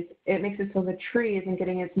trees, it makes it so the tree isn't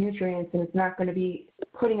getting its nutrients and it's not going to be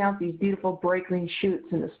putting out these beautiful bright green shoots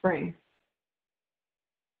in the spring.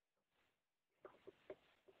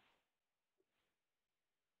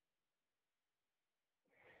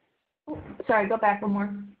 Oh, sorry, go back one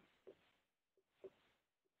more.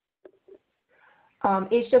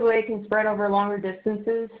 HWA can spread over longer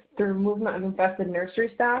distances through movement of infested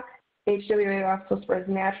nursery stock. HWA also spreads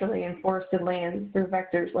naturally in forested lands through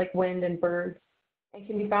vectors like wind and birds, and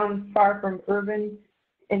can be found far from urban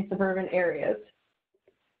and suburban areas.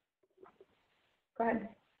 Go ahead.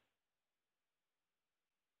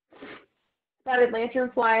 Spotted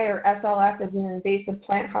lanternfly, or SLF, is an invasive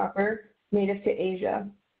plant hopper native to Asia.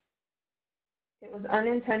 It was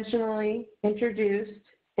unintentionally introduced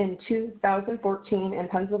in 2014 in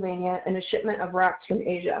Pennsylvania in a shipment of rocks from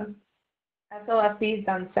Asia. SLF feeds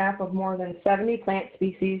on sap of more than 70 plant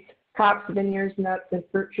species, hops, vineyards, nuts, and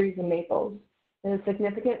fruit trees and maples. It is a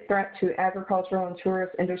significant threat to agricultural and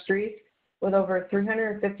tourist industries, with over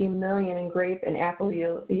 350 million in grape and apple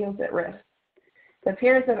yields at risk. The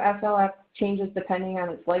appearance of SLF changes depending on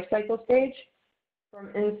its life cycle stage. From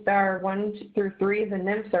instar 1 through 3, the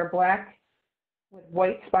nymphs are black with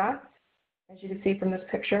white spots, as you can see from this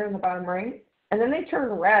picture in the bottom right. And then they turn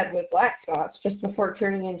red with black spots just before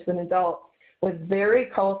turning into an adult, with very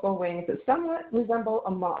colorful wings that somewhat resemble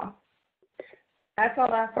a moth.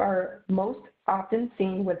 SLF are most often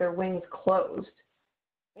seen with their wings closed.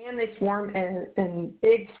 And they swarm in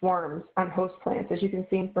big swarms on host plants, as you can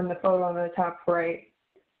see from the photo on the top right.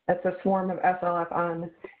 That's a swarm of SLF on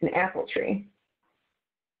an apple tree.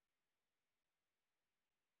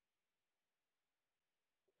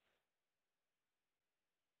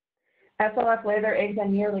 SLF lay their eggs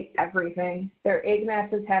on nearly everything. Their egg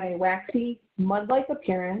masses have a waxy, mud-like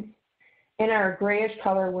appearance and are a grayish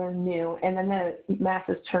color when new, and then the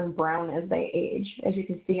masses turn brown as they age, as you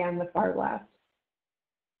can see on the far left.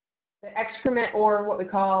 The excrement, or what we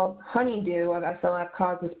call honeydew of SLF,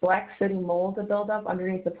 causes black sooty mold to build up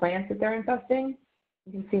underneath the plants that they're infesting.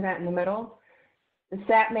 You can see that in the middle. The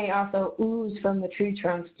sap may also ooze from the tree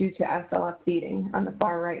trunks due to SLF feeding. On the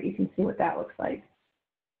far right, you can see what that looks like.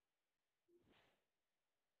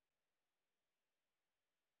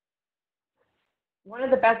 One of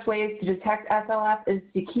the best ways to detect SLF is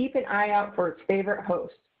to keep an eye out for its favorite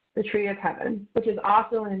host, the tree of heaven, which is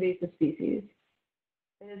also an invasive species.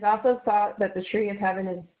 It is also thought that the tree of heaven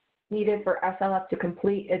is needed for SLF to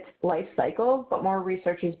complete its life cycle, but more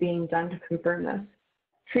research is being done to confirm this.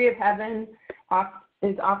 Tree of heaven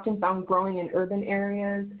is often found growing in urban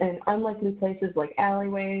areas and unlikely places like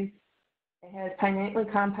alleyways. It has pinnately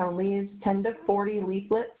compound leaves, 10 to 40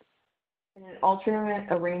 leaflets, and an alternate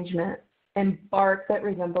arrangement, and bark that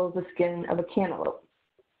resembles the skin of a cantaloupe.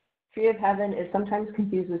 Tree of heaven is sometimes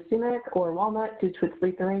confused with sumac or walnut due to its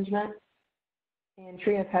leaf arrangement. And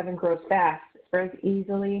tree of heaven grows fast, spreads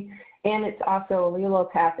easily, and it's also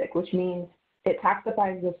allelopathic, which means it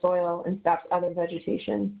toxifies the soil and stops other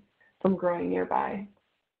vegetation from growing nearby.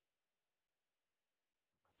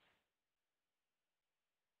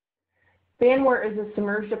 Fanwort is a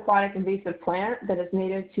submerged aquatic invasive plant that is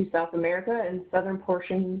native to South America and southern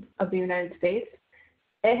portions of the United States.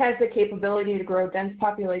 It has the capability to grow dense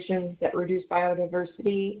populations that reduce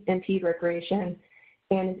biodiversity, impede recreation,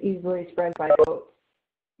 and is easily spread by boats.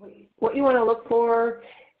 What you want to look for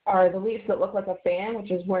are the leaves that look like a fan, which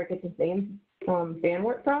is where it gets its name,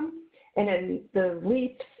 fanwort, from. And then the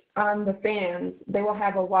leaves on the fans, they will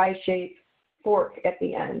have a Y-shaped fork at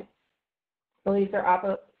the end. The leaves are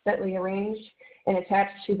oppositely arranged and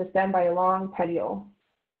attached to the stem by a long petiole.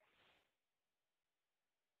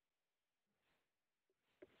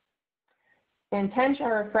 And tench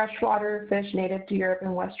are a freshwater fish native to Europe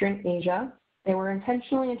and Western Asia. They were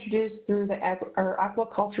intentionally introduced through the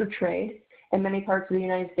aquaculture trade in many parts of the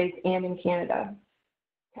United States and in Canada.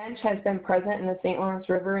 Tench has been present in the St. Lawrence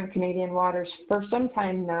River and Canadian waters for some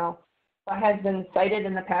time now, but has been sighted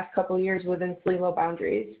in the past couple of years within SLELO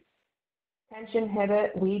boundaries. Tench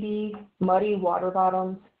inhabit weedy, muddy water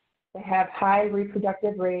bottoms. They have high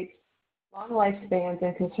reproductive rates, long lifespans,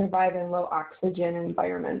 and can survive in low oxygen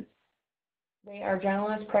environments. They are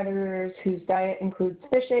generalist predators whose diet includes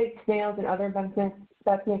fish eggs, snails, and other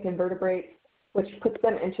benthic invertebrates, which puts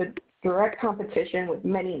them into direct competition with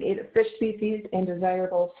many native fish species and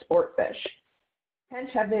desirable sport fish.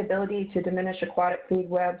 Tench have the ability to diminish aquatic food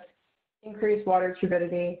webs, increase water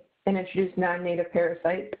turbidity, and introduce non-native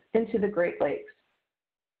parasites into the Great Lakes.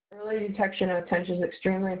 Early detection of tench is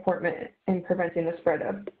extremely important in preventing the spread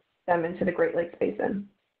of them into the Great Lakes Basin.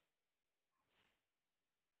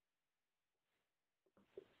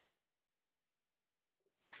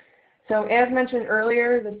 So as mentioned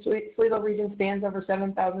earlier, the SLELO region spans over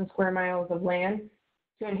 7,000 square miles of land.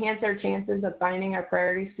 To enhance our chances of finding our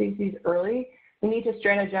priority species early, we need to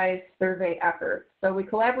strategize survey efforts. So we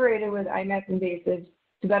collaborated with iMapInvasives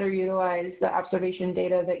to better utilize the observation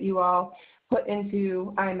data that you all put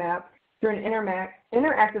into iMap through an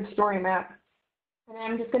interactive story map. And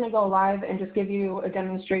I'm just going to go live and just give you a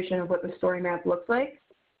demonstration of what the story map looks like.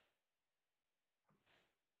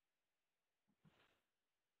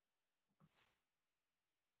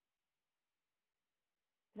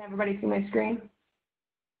 Can everybody see my screen?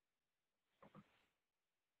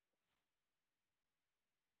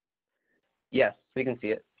 Yes, we can see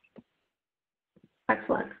it.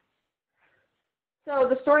 Excellent. So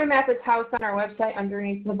the story map is housed on our website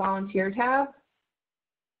underneath the volunteer tab.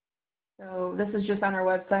 So this is just on our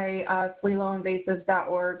website,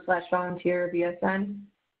 SLELOinvasives.org/volunteer-BSN.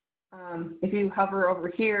 If you hover over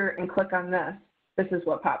here and click on this, this is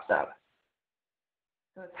what pops up.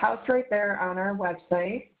 So it's housed right there on our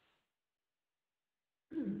website.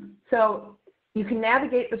 So you can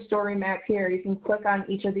navigate the story map here. You can click on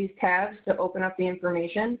each of these tabs to open up the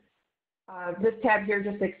information. This tab here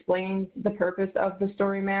just explains the purpose of the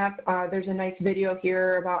story map. There's a nice video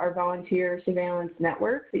here about our volunteer surveillance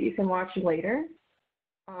network that you can watch later.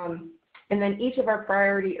 And then each of our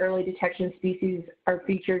priority early detection species are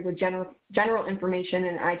featured with general information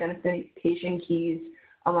and identification keys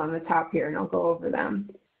along the top here, and I'll go over them.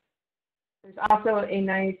 There's also a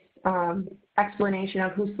nice explanation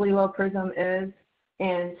of who SLELO PRISM is,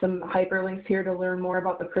 and some hyperlinks here to learn more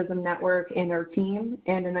about the PRISM network and our team,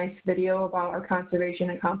 and a nice video about our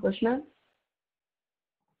conservation accomplishments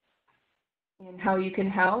and how you can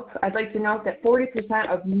help. I'd like to note that 40%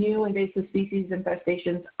 of new invasive species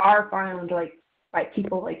infestations are found by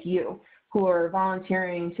people like you who are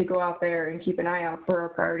volunteering to go out there and keep an eye out for our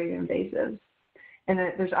priority invasives. And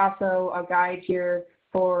then there's also a guide here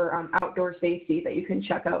for outdoor safety that you can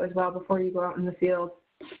check out as well before you go out in the field,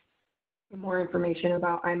 and more information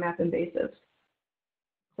about iMapInvasives.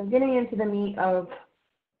 So getting into the meat of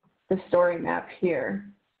the story map here.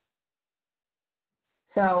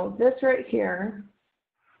 So this right here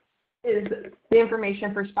is the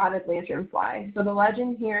information for spotted lanternfly. So the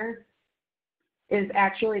legend here is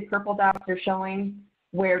actually purple dots are showing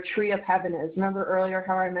where tree of heaven is. Remember earlier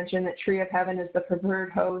how I mentioned that tree of heaven is the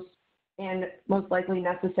preferred host and most likely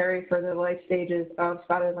necessary for the life stages of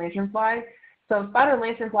spotted lanternfly. So spotted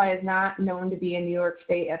lanternfly is not known to be in New York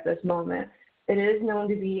State at this moment. It is known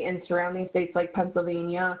to be in surrounding states like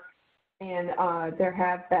Pennsylvania, and there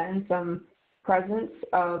have been some presence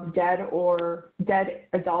of dead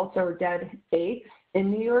adults or dead eggs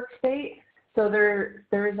in New York State. So there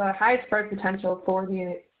is a high spread potential for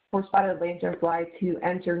spotted lanternfly to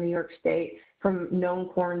enter New York State from known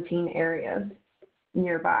quarantine areas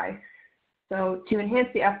nearby. So to enhance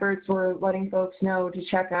the efforts, we're letting folks know to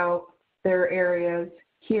check out their areas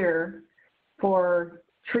here for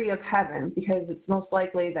tree of heaven, because it's most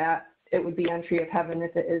likely that it would be on tree of heaven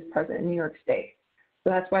if it is present in New York State. So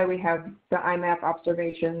that's why we have the iMap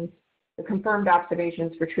observations, the confirmed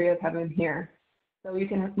observations for tree of heaven here. So you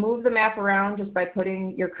can move the map around just by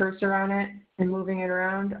putting your cursor on it and moving it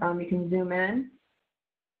around. You can zoom in.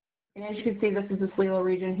 And as you can see, this is the SLELO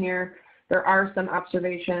region here. There are some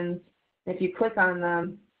observations. If you click on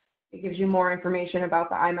them, it gives you more information about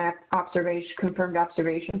the iMap observation, confirmed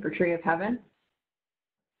observation for tree of heaven.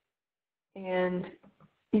 And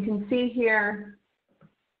you can see here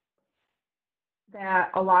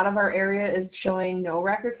that a lot of our area is showing no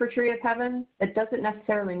record for tree of heaven. It doesn't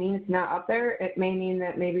necessarily mean it's not up there. It may mean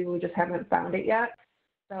that maybe we just haven't found it yet.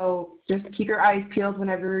 So just keep your eyes peeled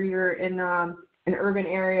whenever you're in an urban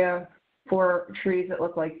area for trees that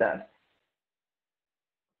look like this.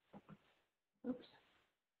 Oops.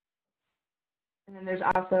 And then there's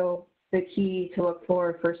also the key to look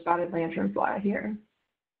for spotted lanternfly here,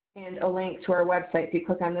 and a link to our website. If you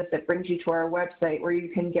click on this, it brings you to our website where you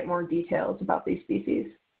can get more details about these species.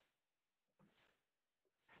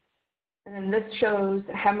 And then this shows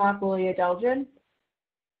hemlock woolly adelgid.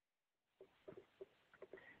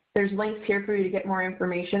 There's links here for you to get more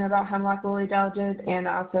information about hemlock woolly adelgid and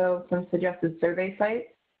also some suggested survey sites.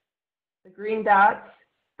 The green dots,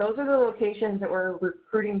 those are the locations that we're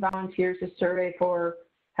recruiting volunteers to survey for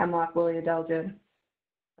hemlock woolly adelgid.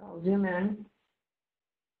 I'll zoom in.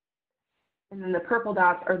 And then the purple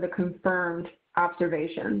dots are the confirmed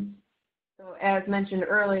observations. So as mentioned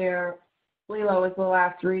earlier, SLELO is the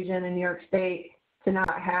last region in New York State to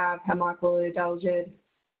not have hemlock woolly adelgid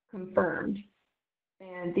confirmed.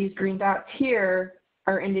 And these green dots here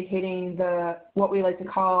are indicating what we like to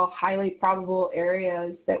call highly probable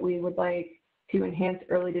areas that we would like to enhance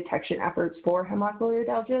early detection efforts for hemlock woolly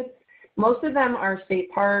adelgid. Most of them are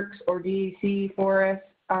state parks or DEC forests,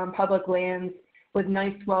 public lands, with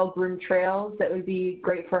nice, well-groomed trails that would be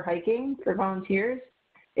great for hiking for volunteers.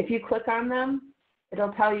 If you click on them,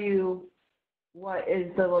 it'll tell you what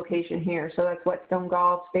is the location here. So that's Whetstone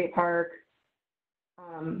Gulf State Park,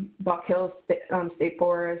 Buck Hill State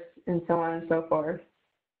Forest, and so on and so forth.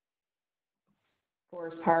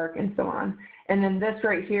 Forest Park, and so on. And then this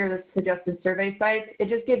right here, the suggested survey sites, it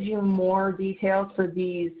just gives you more details for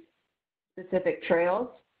these specific trails,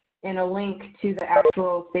 and a link to the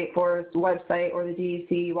actual State Forest website or the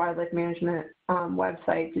DEC Wildlife Management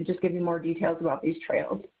website to just give you more details about these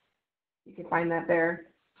trails. You can find that there.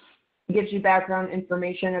 It gives you background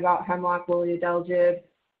information about hemlock woolly adelgid,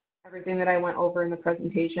 everything that I went over in the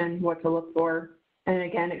presentation, what to look for, and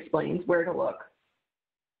again explains where to look.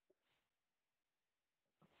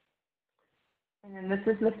 And then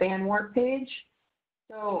this is the fanwort page.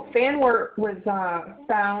 So fanwort was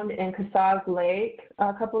found in Casog Lake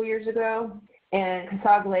a couple years ago, and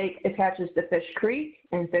Casog Lake attaches to Fish Creek,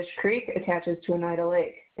 and Fish Creek attaches to Oneida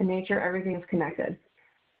Lake. In nature, everything is connected.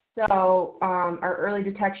 So our early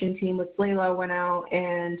detection team with SLELO went out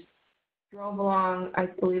and drove along, I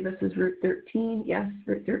believe this is Route 13, yes,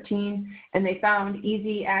 Route 13, and they found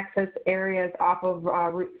easy access areas off of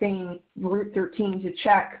Route 13 to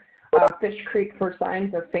check Fish Creek for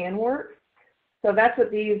signs of fanwort. So that's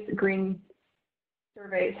what these green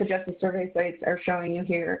suggested survey sites are showing you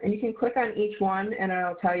here. And you can click on each one and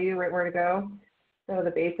it'll tell you right where to go. So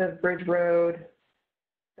the base of Bridge Road,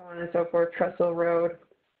 so on and so forth, Trestle Road.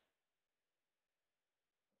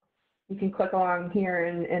 You can click along here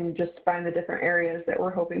and just find the different areas that we're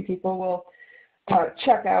hoping people will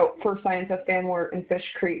check out for signs of fanwort and Fish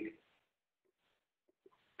Creek.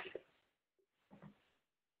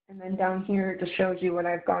 And then down here, it just shows you what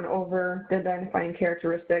I've gone over, the identifying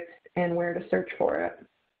characteristics, and where to search for it.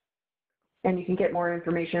 And you can get more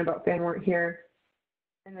information about fanwort here.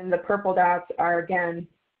 And then the purple dots are, again,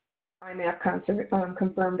 iMap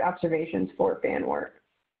confirmed observations for fanwort.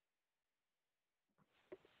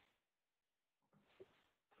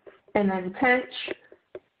 And then tench.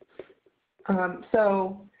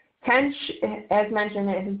 So tench, as mentioned,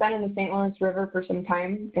 it has been in the St. Lawrence River for some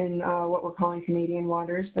time in what we're calling Canadian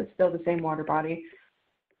waters, but still the same water body.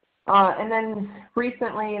 And then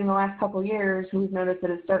recently, in the last couple of years, we've noticed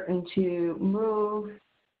that it's starting to move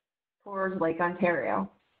towards Lake Ontario.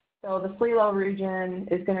 So the SLELO region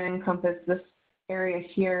is going to encompass this area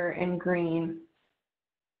here in green.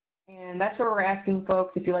 And that's where we're asking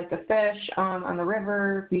folks, if you like to fish on the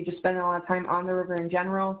river, if you just spend a lot of time on the river in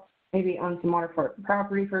general, maybe on some waterfront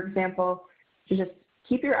property, for example, to just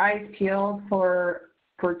keep your eyes peeled for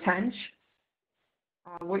tench.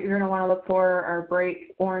 What you're going to want to look for are bright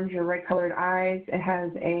orange or red colored eyes. It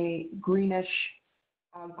has a greenish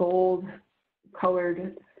gold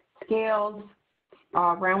colored scales,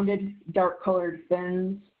 rounded dark colored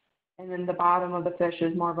fins, and then the bottom of the fish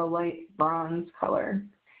is more of a light bronze color.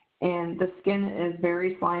 And the skin is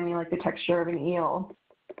very slimy, like the texture of an eel.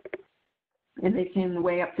 And they can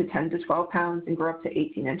weigh up to 10 to 12 pounds and grow up to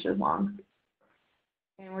 18 inches long.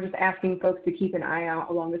 And we're just asking folks to keep an eye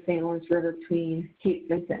out along the St. Lawrence River between Cape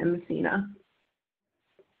Vincent and Messina.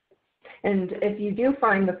 And if you do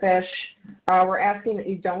find the fish, we're asking that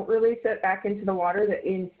you don't release it back into the water, that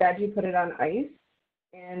instead you put it on ice.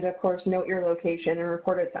 And of course, note your location and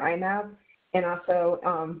report it to iMap, and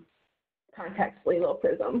also contact SLELO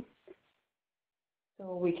PRISM.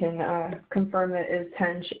 So we can confirm that it is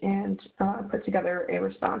tench and put together a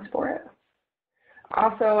response for it.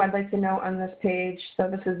 Also, I'd like to note on this page, so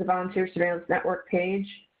this is the Volunteer Surveillance Network page.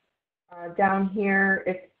 Down here,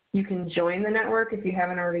 if you can join the network if you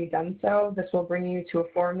haven't already done so, this will bring you to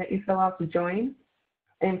a form that you fill out to join.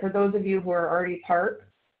 And for those of you who are already part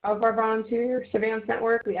of our Volunteer Surveillance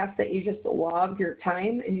Network, we ask that you just log your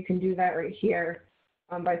time, and you can do that right here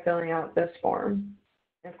by filling out this form.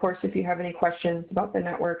 And of course, if you have any questions about the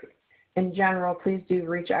network in general, please do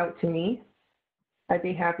reach out to me. I'd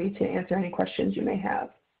be happy to answer any questions you may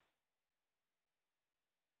have.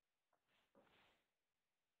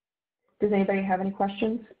 Does anybody have any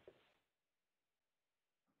questions?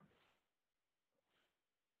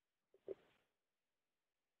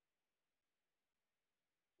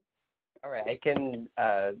 All right, I can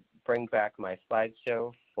bring back my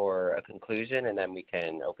slideshow for a conclusion, and then we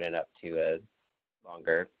can open it up to a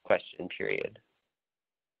longer question period.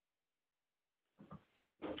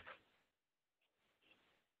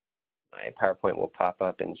 My PowerPoint will pop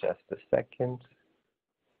up in just a second.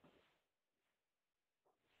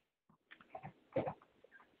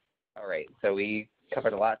 All right, so we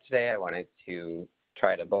covered a lot today. I wanted to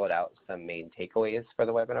try to bullet out some main takeaways for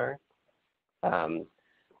the webinar.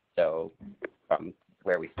 So from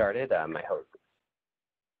where we started, I hope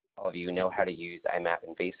all of you know how to use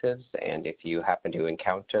iMapInvasives, and if you happen to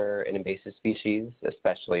encounter an invasive species,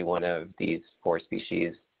 especially one of these 4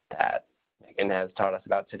 species that Megan has taught us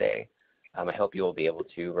about today, I hope you will be able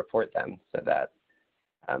to report them so that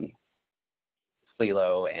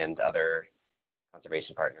SLELO and other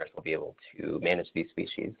conservation partners will be able to manage these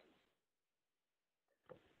species.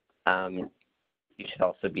 You should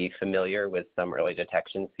also be familiar with some early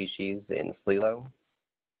detection species in SLELO.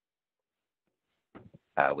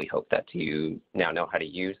 We hope that you now know how to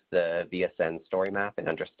use the VSN story map and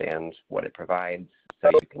understand what it provides.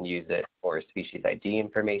 So you can use it for species ID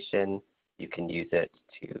information. You can use it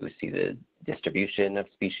to see the distribution of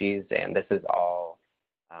species. And this is all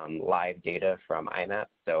live data from iMap.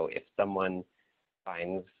 So if someone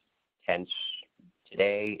finds tench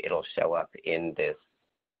today, it'll show up in this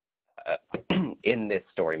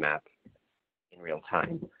story map in real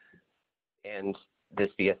time. And this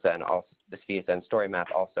VSN story map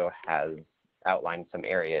also has outlined some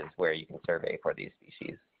areas where you can survey for these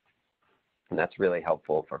species. And that's really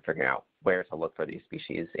helpful for figuring out where to look for these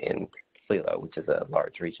species in SLELO, which is a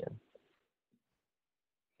large region.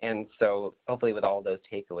 And so hopefully with all those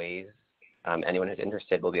takeaways, anyone who's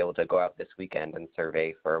interested will be able to go out this weekend and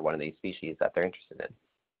survey for one of these species that they're interested in.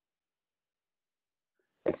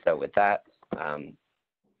 So with that,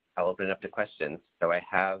 I'll open it up to questions. So I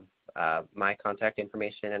have my contact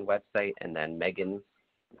information and website, and then Megan's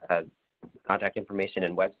contact information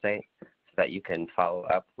and website, so that you can follow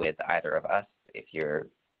up with either of us if you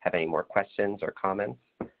have any more questions or comments.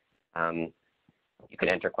 You can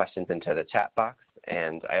enter questions into the chat box,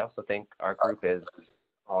 and I also think our group is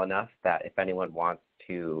small enough that if anyone wants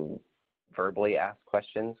to verbally ask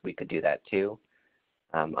questions, we could do that too.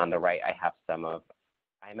 On the right, I have some of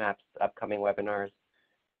iMap's upcoming webinars.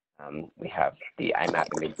 We have the iMap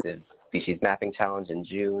Invasive Species Mapping Challenge in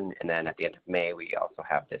June, and then at the end of May, we also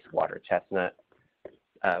have this water chestnut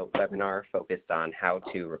webinar focused on how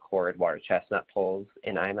to record water chestnut polls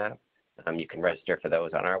in iMap. You can register for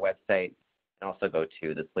those on our website, and also go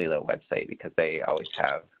to the SLELO website because they always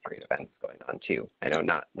have great events going on too. I know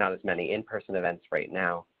not as many in-person events right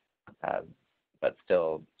now, but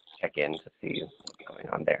still check in to see what's going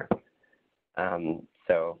on there.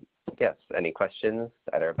 So yes, any questions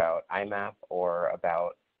either about iMap or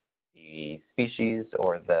about the species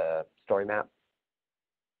or the story map?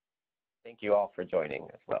 Thank you all for joining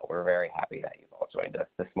as well. We're very happy that you've all joined us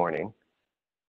this morning.